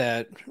 And it's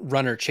that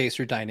runner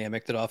chaser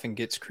dynamic that often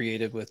gets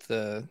created with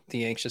the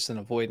anxious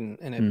and avoidant.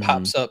 And it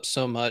pops up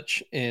so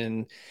much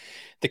in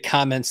the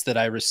comments that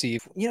I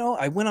receive.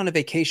 I went on a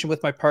vacation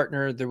with my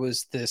partner. There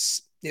was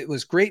this, it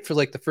was great for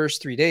like the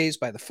first 3 days.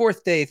 By the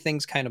fourth day,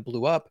 things kind of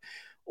blew up,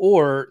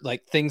 or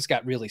like things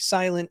got really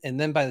silent. And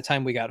then by the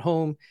time we got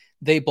home,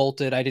 they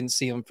bolted. I didn't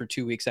see them for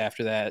 2 weeks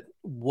after that.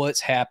 What's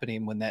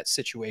happening when that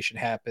situation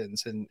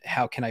happens? And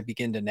how can I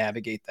begin to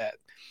navigate that,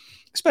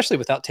 especially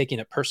without taking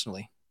it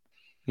personally?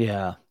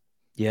 Yeah.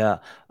 Yeah.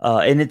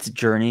 And it's a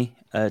journey,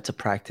 it's a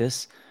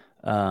practice.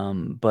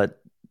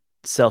 But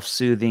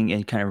self-soothing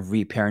and kind of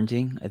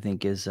reparenting, I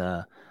think is,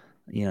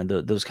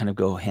 those kind of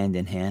go hand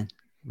in hand.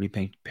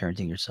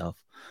 Reparenting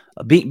yourself,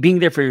 being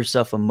there for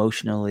yourself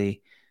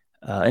emotionally.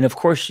 And of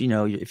course,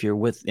 if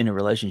you're in a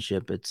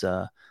relationship, it's,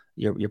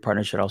 your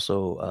partner should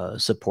also,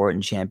 support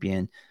and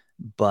champion,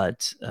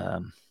 but,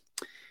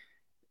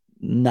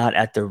 not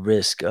at the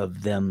risk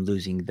of them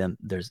losing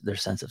their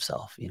sense of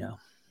self,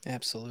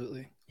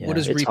 Absolutely. Yeah,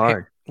 it's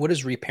hard. What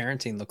does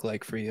reparenting look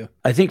like for you?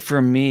 I think for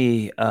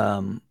me,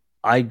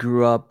 I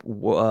grew up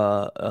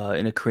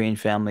in a Korean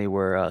family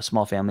where a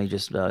small family,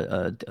 just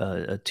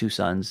two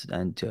sons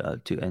and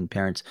two and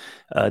parents.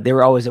 They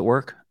were always at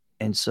work,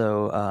 and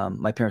so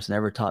my parents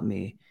never taught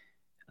me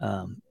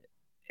um,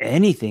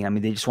 anything. I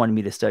mean, they just wanted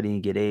me to study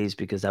and get A's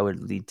because that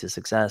would lead to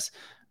success.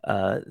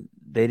 Uh,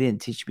 they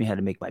didn't teach me how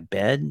to make my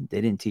bed.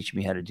 They didn't teach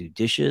me how to do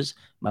dishes.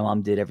 My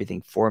mom did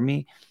everything for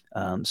me.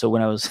 So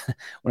when I was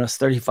when I was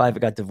 35, I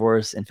got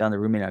divorced and found a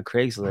roommate on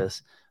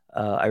Craigslist.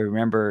 I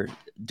remember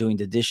doing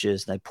the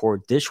dishes and I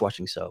poured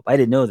dishwashing soap. I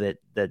didn't know that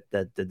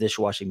the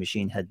dishwashing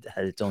machine had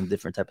its own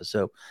different type of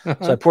soap.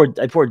 So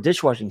I poured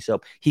dishwashing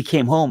soap. He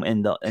came home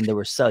and there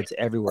were suds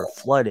everywhere,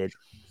 flooded.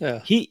 Yeah.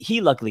 He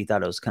luckily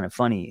thought it was kind of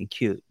funny and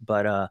cute,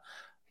 but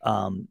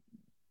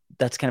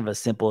that's kind of a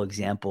simple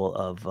example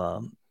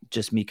of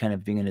just me kind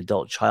of being an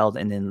adult child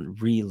and then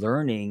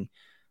relearning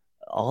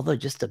all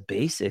just the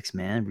basics,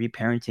 man,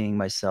 reparenting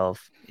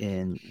myself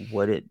in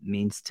what it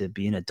means to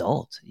be an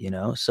adult,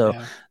 So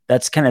Yeah.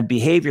 that's kind of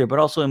behavior, but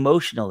also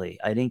emotionally.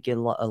 I didn't get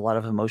a lot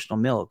of emotional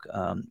milk.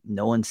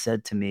 No one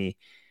said to me,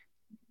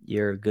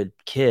 "You're a good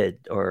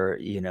kid," or,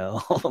 it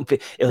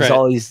was Right.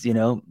 always,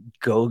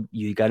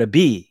 you got a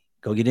B,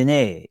 go get an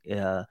A.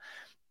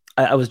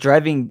 I was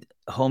driving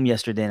home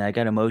yesterday and I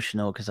got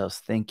emotional because I was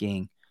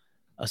thinking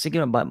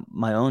about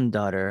my own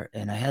daughter,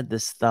 and I had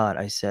this thought.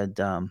 I said,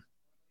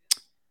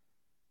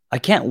 I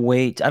can't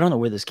wait. I don't know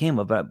where this came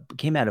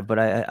out of, but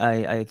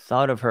I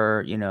thought of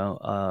her,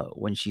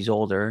 when she's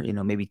older,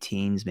 maybe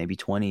teens, maybe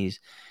 20s,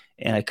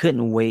 and I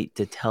couldn't wait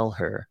to tell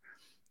her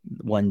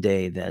one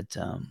day that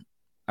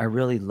I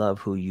really love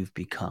who you've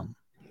become.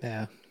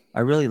 Yeah.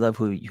 I really love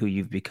who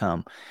you've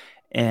become.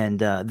 And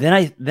then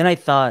I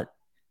thought,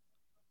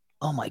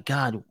 oh my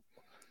God,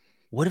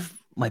 what if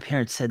my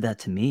parents said that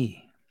to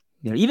me?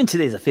 Even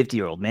today as a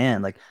 50-year-old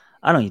man, like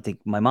I don't even think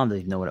my mom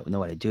doesn't even know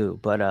what I do,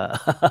 but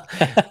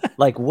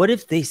like what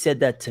if they said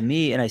that to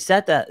me? And I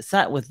sat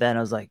with that and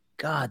I was like,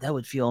 God, that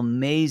would feel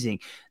amazing.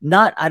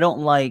 Not I don't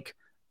like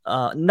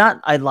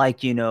not I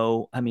like,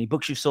 how many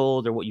books you've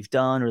sold or what you've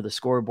done or the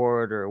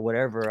scoreboard or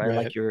whatever. I Right.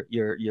 like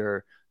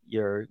your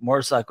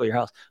motorcycle, your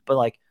house, but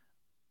like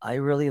I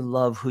really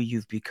love who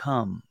you've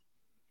become.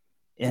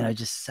 And I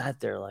just sat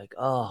there like,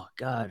 oh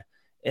God,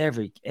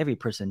 every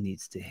person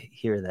needs to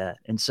hear that.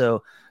 And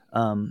so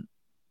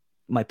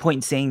my point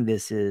in saying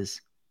this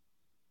is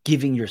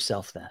giving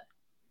yourself that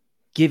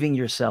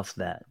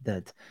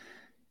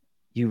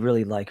you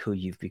really like who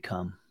you've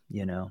become.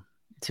 To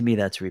me,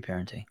 that's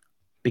reparenting,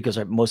 because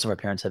most of our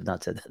parents have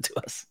not said that to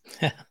us.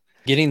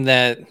 Getting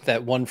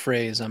that one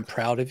phrase, "I'm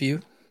proud of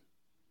you."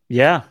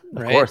 Yeah,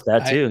 of Right. course,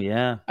 that too.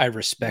 Yeah, I yeah,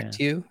 respect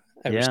you.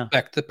 I yeah.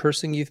 respect the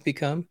person you've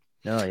become.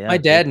 No, My yeah,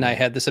 dad big and I time.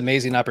 had this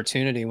amazing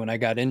opportunity when I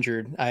got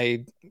injured.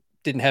 I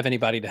didn't have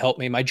anybody to help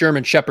me. My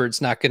German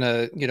Shepherd's not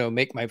gonna,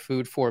 make my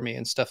food for me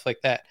and stuff like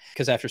that.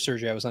 Because after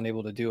surgery, I was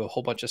unable to do a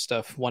whole bunch of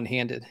stuff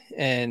one-handed,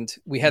 and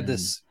we had Mhm,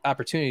 this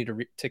opportunity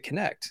to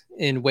connect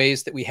in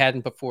ways that we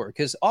hadn't before.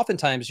 Because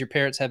oftentimes your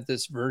parents have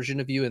this version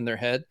of you in their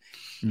head.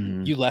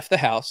 mhm, You left the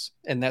house,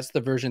 and that's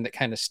the version that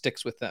kind of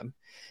sticks with them.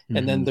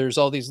 And then mhm. there's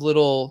all these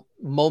little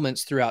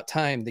moments throughout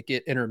time that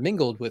get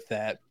intermingled with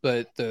that,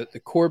 but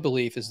the core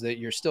belief is that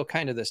you're still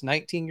kind of this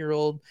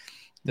 19-year-old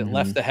that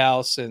left Mhm. the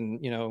house.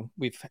 And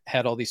we've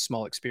had all these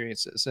small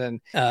experiences, and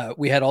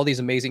we had all these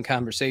amazing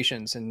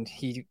conversations, and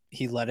he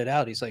let it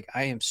out. He's like,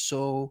 I am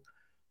so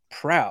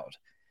proud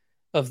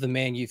of the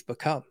man you've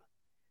become,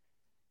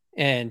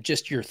 and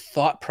just your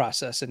thought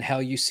process and how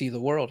you see the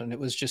world. And it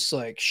was just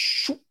like,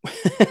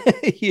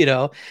 you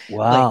know, like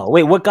Wow.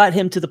 Wait, what got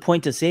him to the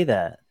point to say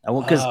that? I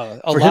won't,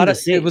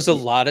 because it was a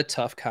lot of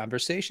tough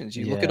conversations.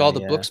 You look at all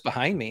the books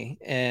behind me,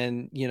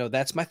 and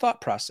that's my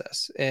thought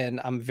process.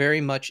 And I'm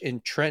very much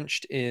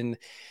entrenched in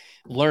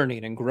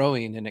learning and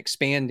growing and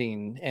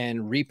expanding and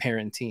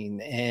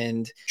reparenting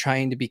and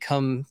trying to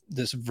become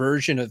this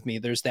version of me.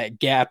 There's that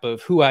gap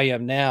of who I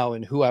am now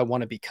and who I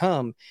want to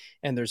become.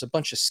 And there's a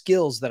bunch of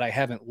skills that I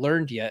haven't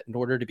learned yet in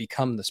order to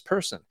become this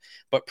person.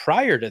 But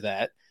prior to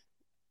that,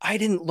 I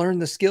didn't learn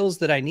the skills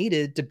that I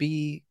needed to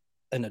be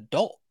an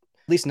adult,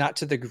 at least not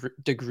to the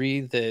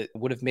degree that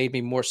would have made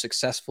me more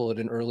successful at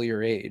an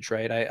earlier age,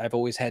 right? I've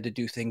always had to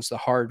do things the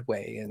hard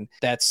way. And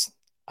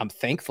I'm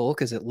thankful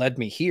because it led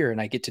me here and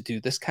I get to do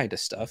this kind of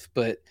stuff.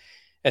 But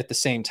at the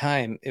same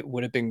time, it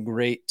would have been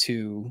great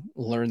to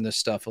learn this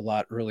stuff a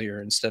lot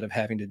earlier instead of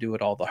having to do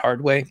it all the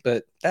hard way.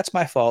 But that's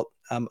my fault.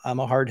 I'm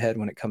a hardhead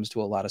when it comes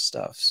to a lot of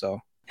stuff. So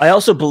I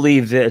also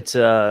believe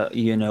that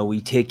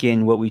we take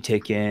in what we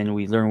take in,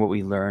 we learn what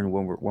we learn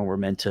when we're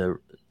meant to.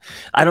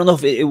 I don't know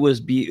if it was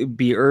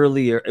be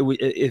earlier,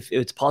 if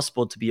it's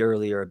possible to be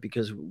earlier,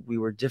 because we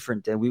were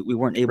different and we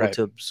weren't able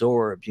to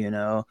absorb.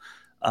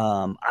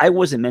 I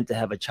wasn't meant to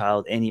have a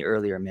child any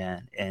earlier,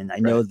 man. And I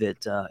know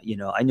that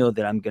I know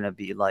that I'm gonna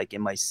be like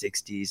in my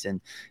 60s,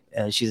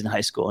 and she's in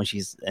high school,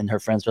 and her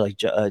friends are like,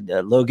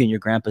 Logan, your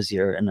grandpa's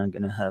here, and I'm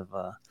gonna have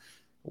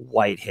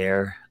white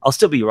hair. I'll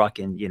still be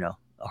rocking,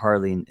 a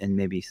Harley and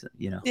maybe,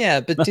 Yeah,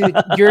 but dude,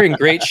 you're in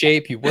great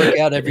shape. You work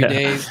out every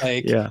day.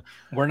 Like,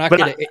 we're not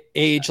going to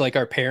age like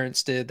our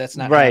parents did. That's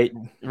not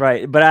happening.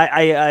 Right. But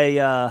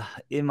I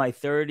in my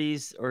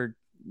 30s, or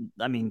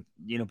I mean,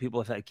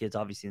 people have had kids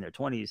obviously in their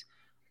 20s.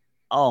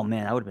 Oh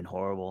man, I would have been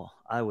horrible.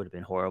 I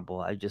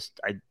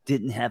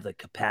didn't have the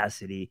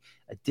capacity.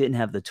 I didn't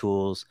have the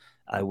tools.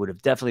 I would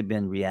have definitely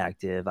been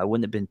reactive. I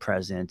wouldn't have been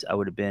present. I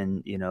would have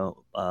been,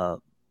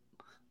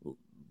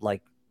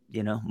 like,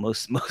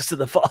 most of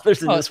the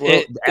fathers in this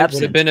world. It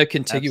would have been a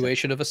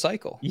continuation of a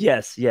cycle.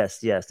 Yes.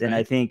 And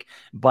I think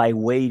by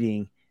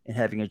waiting and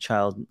having a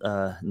child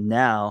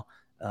now,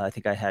 I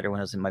think I had her when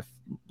I was in my,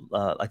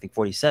 I think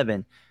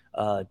 47.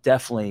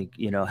 Definitely,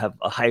 have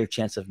a higher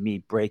chance of me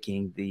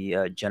breaking the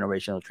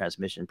generational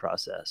transmission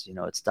process.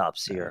 It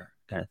stops here,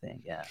 kind of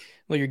thing. Yeah.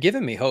 Well, you're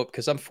giving me hope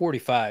because I'm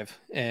 45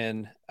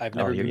 and I've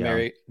never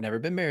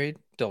been married,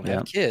 don't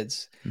have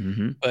kids.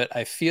 Mm-hmm. But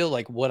I feel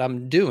like what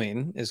I'm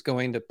doing is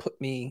going to put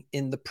me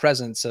in the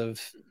presence of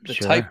the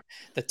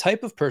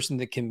type of person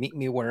that can meet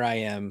me where I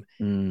am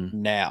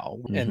now.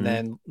 Mm-hmm. And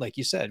then, like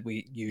you said,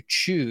 you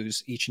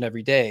choose each and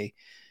every day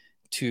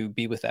to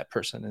be with that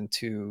person and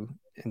to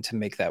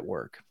make that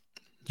work.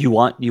 You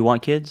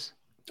want kids?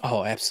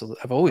 Oh,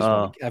 absolutely.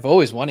 I've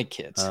always wanted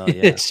kids. Yeah.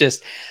 It's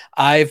just,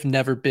 I've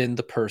never been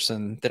the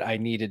person that I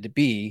needed to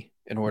be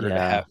in order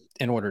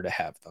to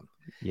have them.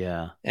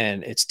 Yeah.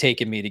 And it's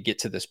taken me to get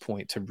to this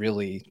point to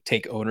really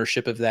take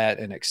ownership of that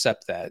and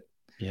accept that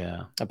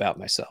about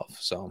myself.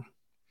 So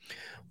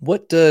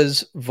what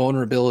does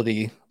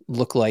vulnerability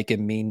look like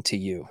and mean to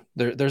you?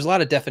 There's a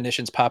lot of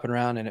definitions popping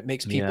around and it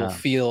makes people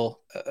feel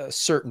a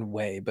certain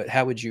way, but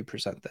how would you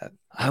present that?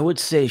 I would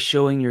say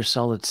showing your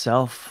solid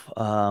self.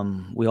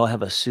 We all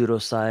have a pseudo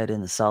side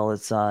and a solid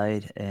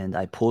side, and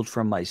I pulled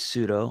from my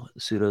pseudo.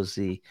 Pseudo's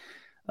the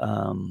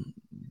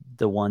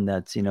one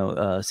that's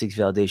seeks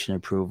validation and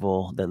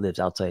approval, that lives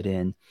outside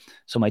in.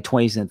 So my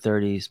 20s and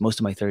 30s, most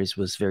of my 30s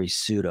was very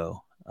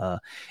pseudo.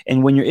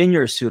 And when you're in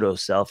your pseudo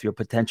self, your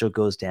potential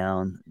goes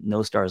down,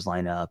 no stars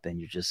line up, and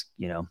you're just,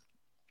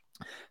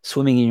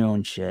 swimming in your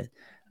own shit.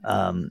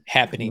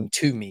 Happening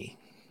to me.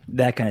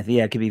 That kind of thing.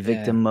 Yeah, it could be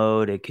victim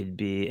mode. It could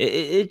be,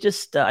 it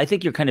just, I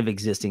think you're kind of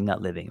existing,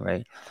 not living,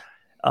 right?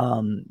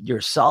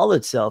 Your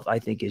solid self, I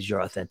think, is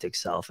your authentic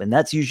self. And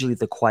that's usually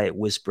the quiet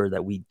whisper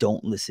that we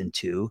don't listen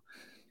to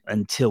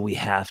until we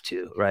have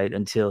to, right?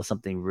 Until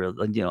something real,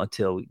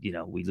 until,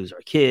 we lose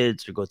our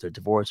kids or go through a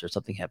divorce or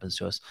something happens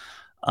to us.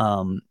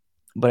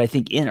 But I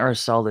think in our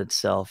solid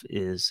self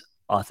is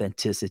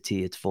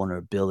authenticity, it's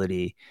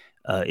vulnerability.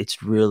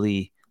 It's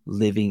really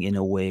living in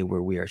a way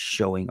where we are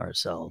showing our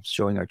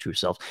true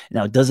selves.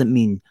 Now, it doesn't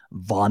mean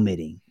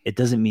vomiting. It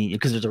doesn't mean,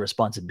 because there's a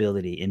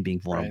responsibility in being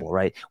vulnerable,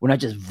 right? We're not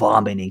just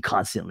vomiting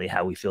constantly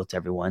how we feel to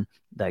everyone.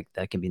 That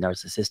can be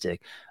narcissistic.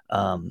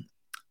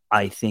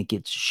 I think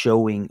it's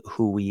showing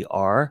who we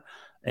are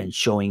and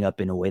showing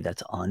up in a way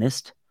that's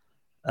honest,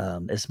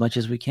 as much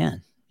as we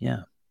can.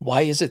 Yeah.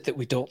 Why is it that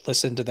we don't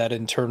listen to that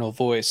internal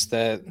voice,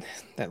 that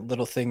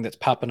little thing that's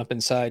popping up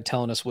inside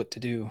telling us what to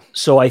do?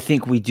 So I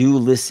think we do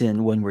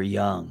listen when we're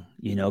young,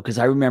 because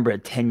I remember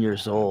at 10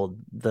 years old,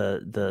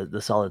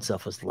 the solid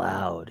self was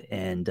loud,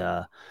 and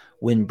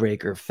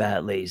windbreaker,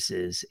 fat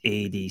laces,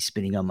 80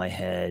 spinning on my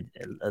head,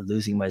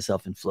 losing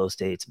myself in flow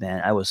states.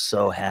 Man, I was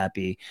so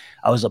happy.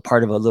 I was a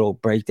part of a little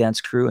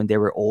breakdance crew, and they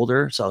were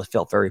older, so I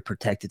felt very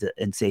protected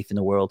and safe in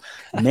the world.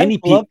 I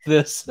love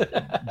this.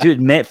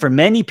 Dude, for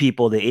many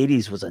people, the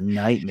 80s was a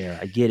nightmare.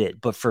 I get it.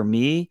 But for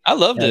me, I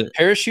loved it.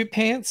 Parachute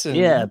pants and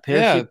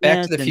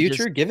Back to the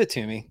Future. Give it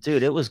to me.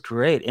 Dude, it was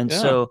great. And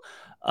so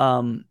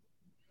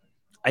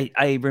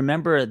I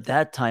remember at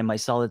that time, my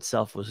solid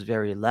self was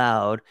very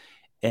loud.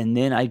 And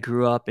then I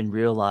grew up and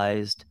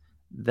realized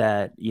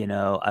that,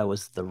 I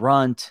was the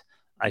runt.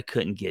 I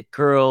couldn't get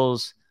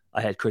girls. I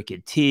had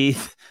crooked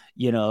teeth,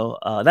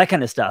 that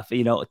kind of stuff.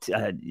 You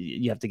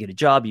have to get a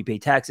job, you pay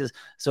taxes.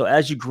 So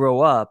as you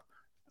grow up,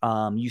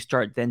 you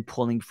start then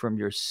pulling from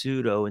your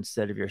pseudo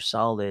instead of your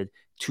solid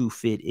to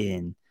fit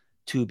in,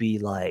 to be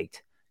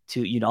liked,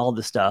 to all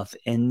the stuff.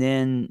 And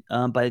then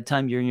by the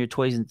time you're in your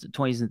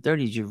 20s and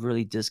 30s, you've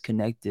really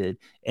disconnected.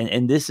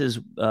 And this is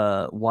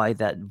why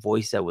that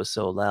voice that was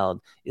so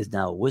loud is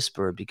now a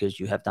whisper, because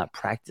you have not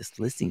practiced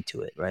listening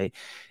to it, right?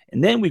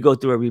 And then we go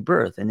through a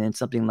rebirth, and then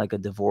something like a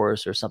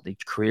divorce or something,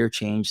 career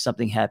change,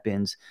 something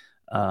happens,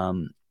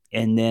 and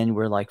then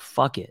we're like,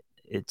 fuck it,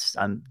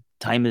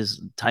 time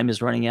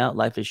is running out,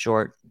 life is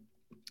short,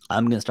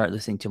 I'm going to start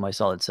listening to my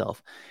solid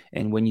self.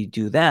 And when you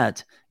do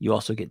that, you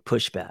also get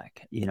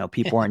pushback.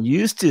 People aren't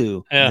used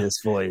to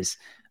this voice.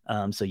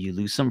 So you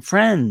lose some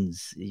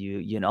friends,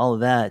 you know, all of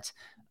that.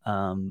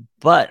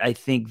 But I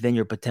think then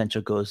your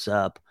potential goes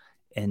up.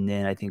 And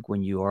then I think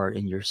when you are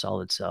in your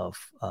solid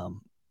self,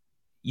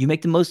 you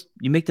make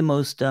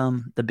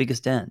the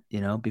biggest dent,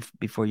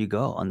 before you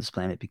go on this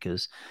planet,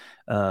 because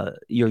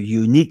your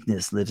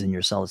uniqueness lives in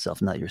your solid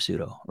self, not your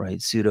pseudo, right?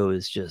 Pseudo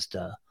is just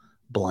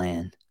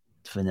bland,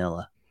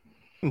 vanilla.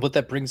 What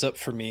that brings up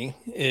for me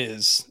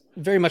is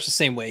very much the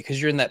same way, because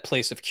you're in that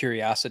place of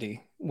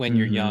curiosity when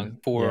you're young,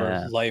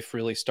 before life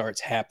really starts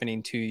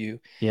happening to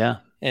you. Yeah.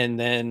 And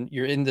then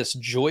you're in this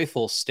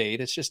joyful state.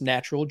 It's just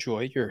natural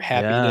joy. You're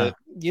happy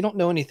you don't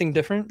know anything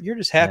different. You're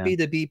just happy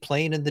to be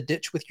playing in the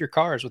ditch with your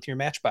cars, with your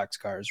Matchbox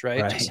cars,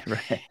 right? Just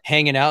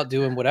hanging out,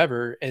 doing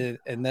whatever.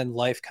 And then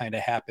life kind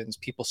of happens.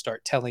 People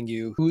start telling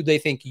you who they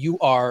think you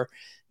are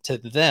to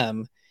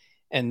them.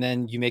 And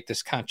then you make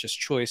this conscious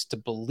choice to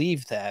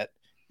believe that.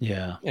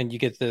 Yeah. And you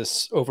get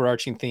this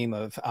overarching theme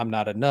of I'm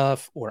not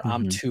enough, or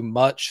I'm too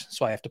much.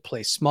 So I have to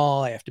play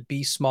small. I have to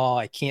be small.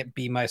 I can't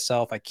be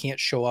myself. I can't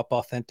show up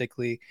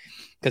authentically,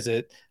 because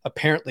it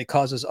apparently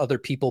causes other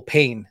people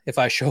pain if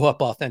I show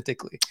up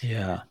authentically.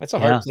 Yeah. That's a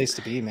hard place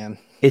to be, man.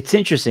 It's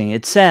interesting.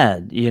 It's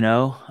sad,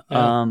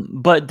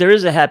 but there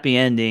is a happy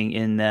ending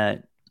in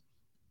that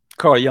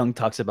Carl Jung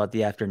talks about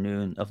the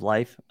afternoon of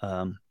life.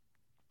 And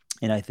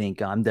I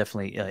think I'm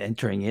definitely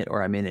entering it,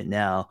 or I'm in it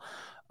now.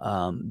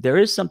 There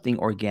is something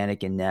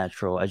organic and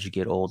natural as you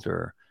get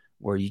older,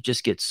 where you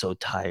just get so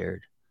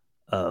tired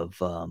of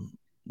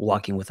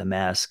walking with a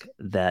mask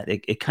that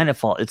it kind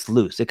of it's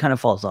loose. It kind of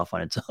falls off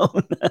on its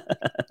own.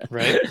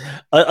 Right.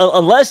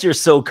 Unless you're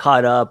so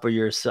caught up, or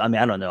I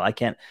mean, I don't know.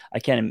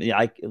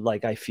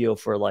 I feel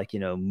for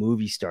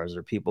movie stars,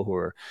 or people who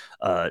are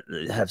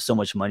have so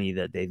much money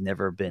that they've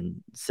never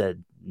been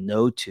said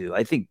no to.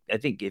 I think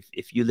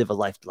if you live a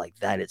life like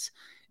that,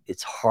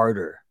 it's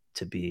harder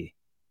to be.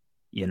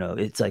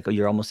 It's like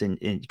you're almost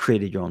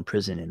created your own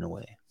prison in a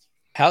way.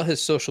 How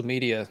has social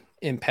media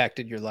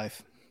impacted your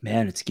life?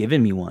 Man, it's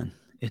given me one.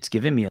 It's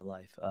given me a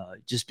life,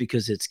 just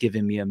because it's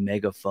given me a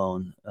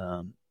megaphone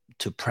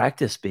to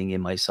practice being in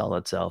my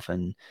solid self.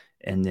 And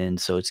then,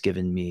 so it's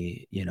given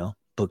me,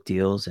 book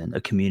deals and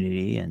a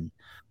community and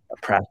a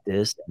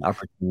practice and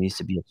opportunities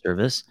to be of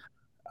service.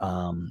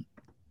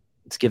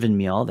 It's given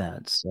me all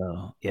that.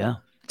 So yeah,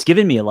 it's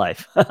given me a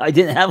life. I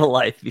didn't have a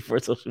life before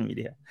social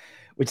media,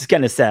 which is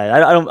kind of sad.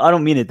 I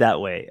don't mean it that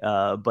way.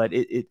 But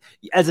it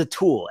as a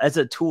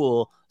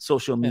tool,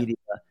 social media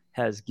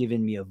has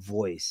given me a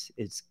voice.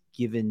 It's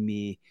given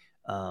me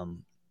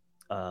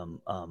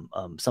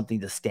something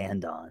to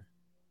stand on.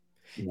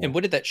 And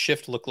what did that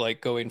shift look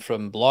like, going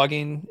from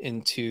blogging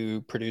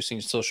into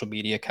producing social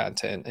media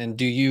content? And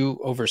do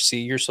you oversee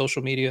your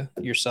social media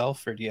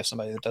yourself, or do you have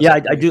somebody that does? Yeah,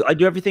 I do. I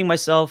do everything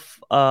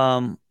myself.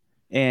 I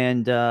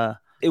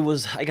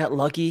got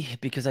lucky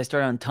because I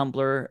started on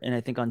Tumblr, and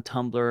I think on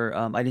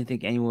Tumblr, I didn't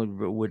think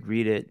anyone would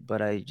read it,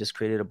 but I just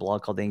created a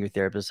blog called The Angry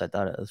Therapist. I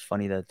thought it was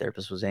funny that a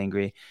therapist was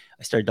angry.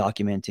 I started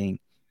documenting,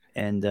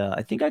 and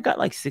I think I got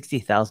like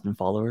 60,000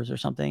 followers or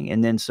something.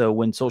 And then, so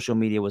when social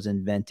media was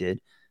invented,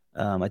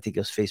 I think it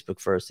was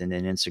Facebook first and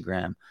then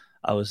Instagram,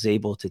 I was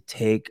able to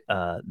take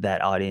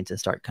that audience and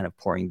start kind of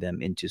pouring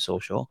them into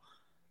social.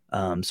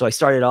 So I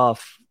started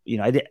off,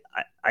 I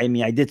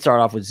did start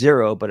off with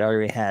zero, but I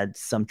already had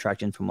some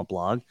traction from a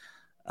blog.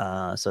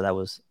 So that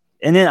was,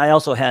 and then I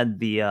also had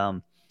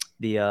by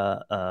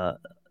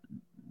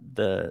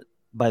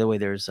the way,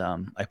 there's, I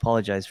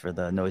apologize for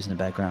the noise in the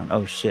background.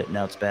 Oh shit.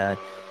 Now it's bad.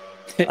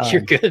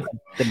 You're good.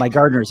 My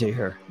gardeners are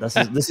here.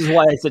 This is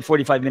why I said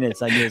 45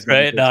 minutes. I knew it was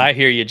right. No, I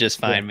hear you just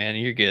fine, man.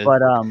 You're good.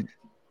 But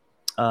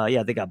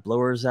yeah, they got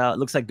blowers out. It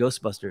looks like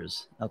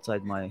Ghostbusters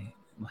outside my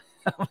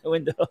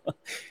window.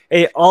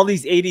 Hey, all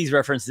these 80s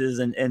references,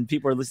 and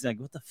people are listening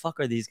like, what the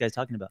fuck are these guys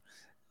talking about?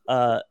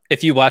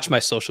 If you watch my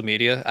social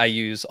media, I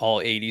use all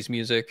 80s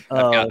music.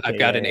 I've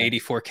got an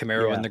 84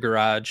 Camaro in the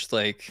garage.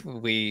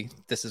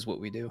 This is what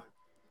we do.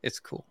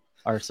 It's cool.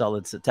 Our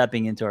solids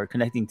tapping into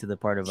connecting to the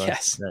part of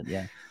us.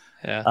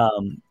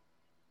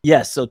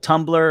 Yes. So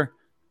Tumblr,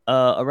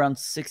 around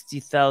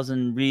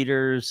 60,000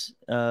 readers,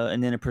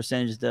 and then a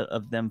percentage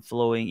of them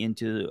flowing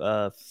into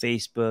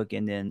Facebook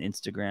and then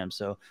Instagram.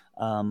 So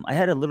I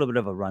had a little bit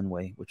of a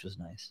runway, which was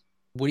nice.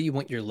 What do you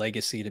want your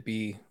legacy to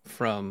be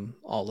from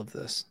all of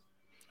this?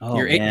 Oh,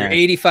 your man.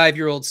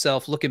 85-year-old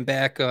self looking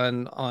back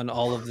on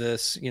all of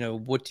this,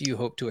 what do you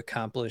hope to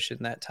accomplish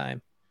in that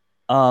time?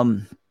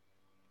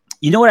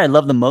 You know what I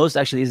love the most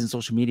actually isn't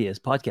social media, is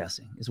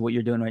podcasting, is what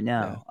you're doing right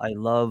now. Yeah. I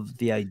love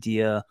the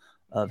idea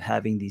of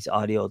having these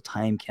audio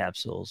time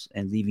capsules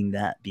and leaving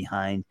that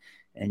behind.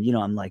 And,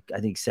 I'm like, I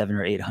think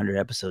 700 or 800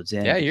 episodes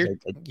in. Yeah,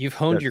 you've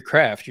honed your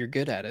craft. You're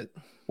good at it.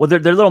 Well, they're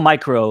little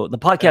micro. The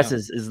podcast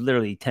is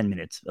literally 10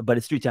 minutes, but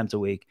it's 3 times a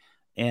week.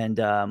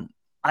 And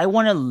I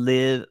want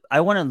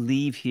to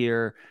leave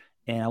here,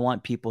 and I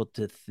want people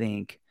to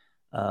think,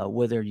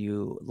 whether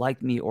you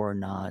like me or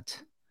not,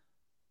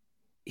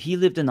 he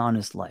lived an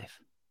honest life.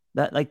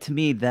 That, like, to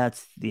me,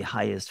 that's the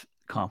highest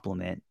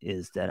compliment,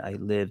 is that I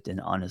lived an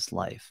honest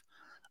life.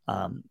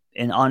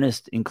 And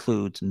honest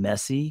includes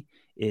messy.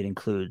 It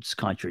includes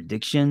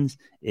contradictions.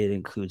 It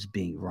includes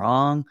being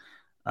wrong,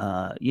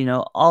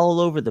 all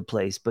over the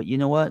place. But you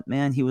know what,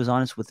 man? He was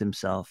honest with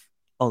himself.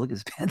 Oh, look at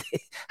his Band-Aid.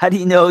 How do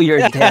you know your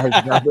dad?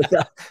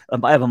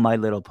 I have a My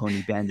Little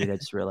Pony Band-Aid. I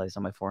just realized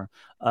on my forearm.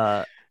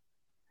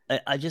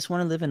 I just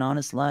want to live an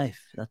honest life.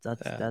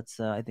 That's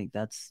I think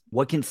that's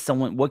what can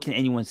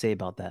anyone say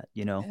about that?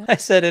 I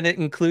said, and it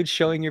includes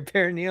showing your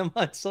perineum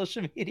on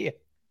social media.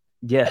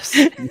 Yes.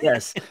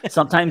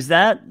 Sometimes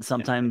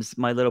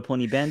My Little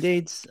Pony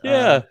Band-Aids.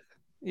 Yeah.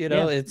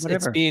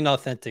 It's being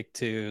authentic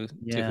to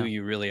who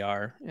you really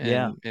are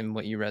and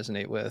what you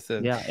resonate with.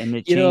 And, and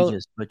it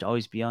changes, but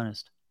always be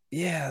honest.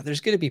 Yeah,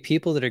 there's going to be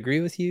people that agree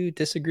with you,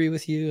 disagree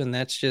with you, and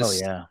that's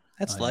just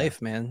that's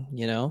life, man.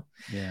 Yeah.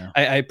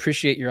 I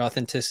appreciate your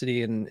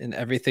authenticity and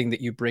everything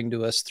that you bring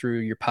to us through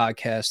your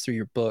podcast, through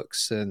your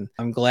books, and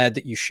I'm glad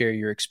that you share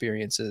your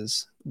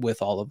experiences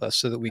with all of us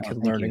so that we can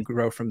learn and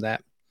grow from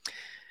that.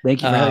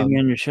 Thank you for having me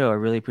on your show. I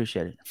really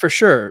appreciate it. For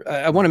sure.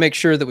 I want to make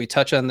sure that we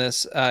touch on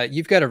this.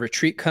 You've got a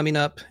retreat coming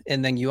up,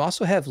 and then you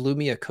also have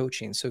Lumia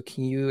Coaching. So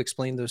can you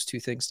explain those two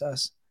things to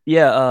us?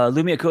 Yeah,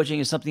 Lumia Coaching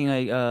is something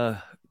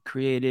I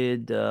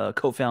created,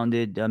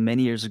 co-founded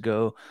many years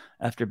ago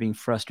after being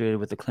frustrated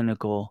with the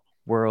clinical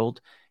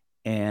world.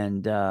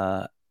 And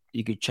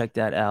you could check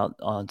that out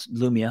on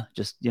Lumia,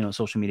 just,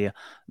 social media,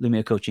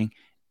 Lumia Coaching.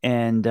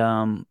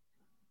 And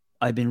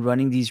I've been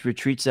running these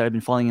retreats that I've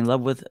been falling in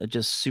love with,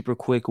 just super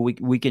quick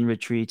weekend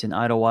retreats in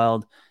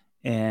Idlewild.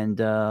 And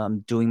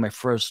I'm doing my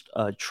first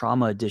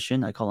trauma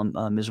edition. I call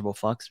them Miserable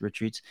Fucks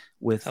retreats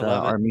with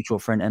our mutual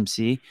friend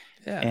MC.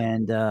 Yeah.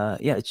 And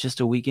it's just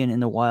a weekend in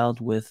the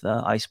wild with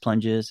ice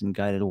plunges and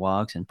guided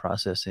walks and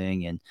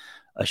processing and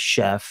a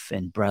chef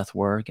and breath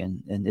work.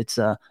 And it's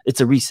a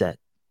reset,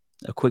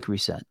 a quick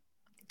reset.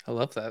 I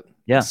love that.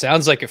 Yeah. It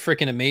sounds like a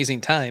freaking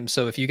amazing time.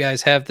 So if you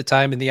guys have the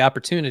time and the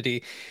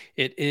opportunity,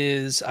 it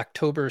is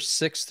October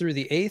 6th through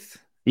the 8th.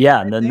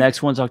 Yeah. The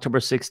next one's October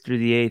 6th through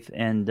the 8th.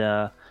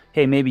 And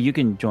hey, maybe you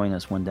can join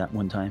us one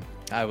time.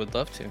 I would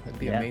love to. It'd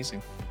be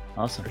amazing.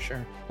 Awesome. For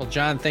sure. Well,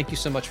 John, thank you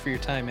so much for your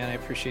time, man. I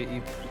appreciate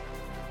you.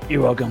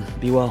 You're welcome.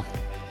 Be well.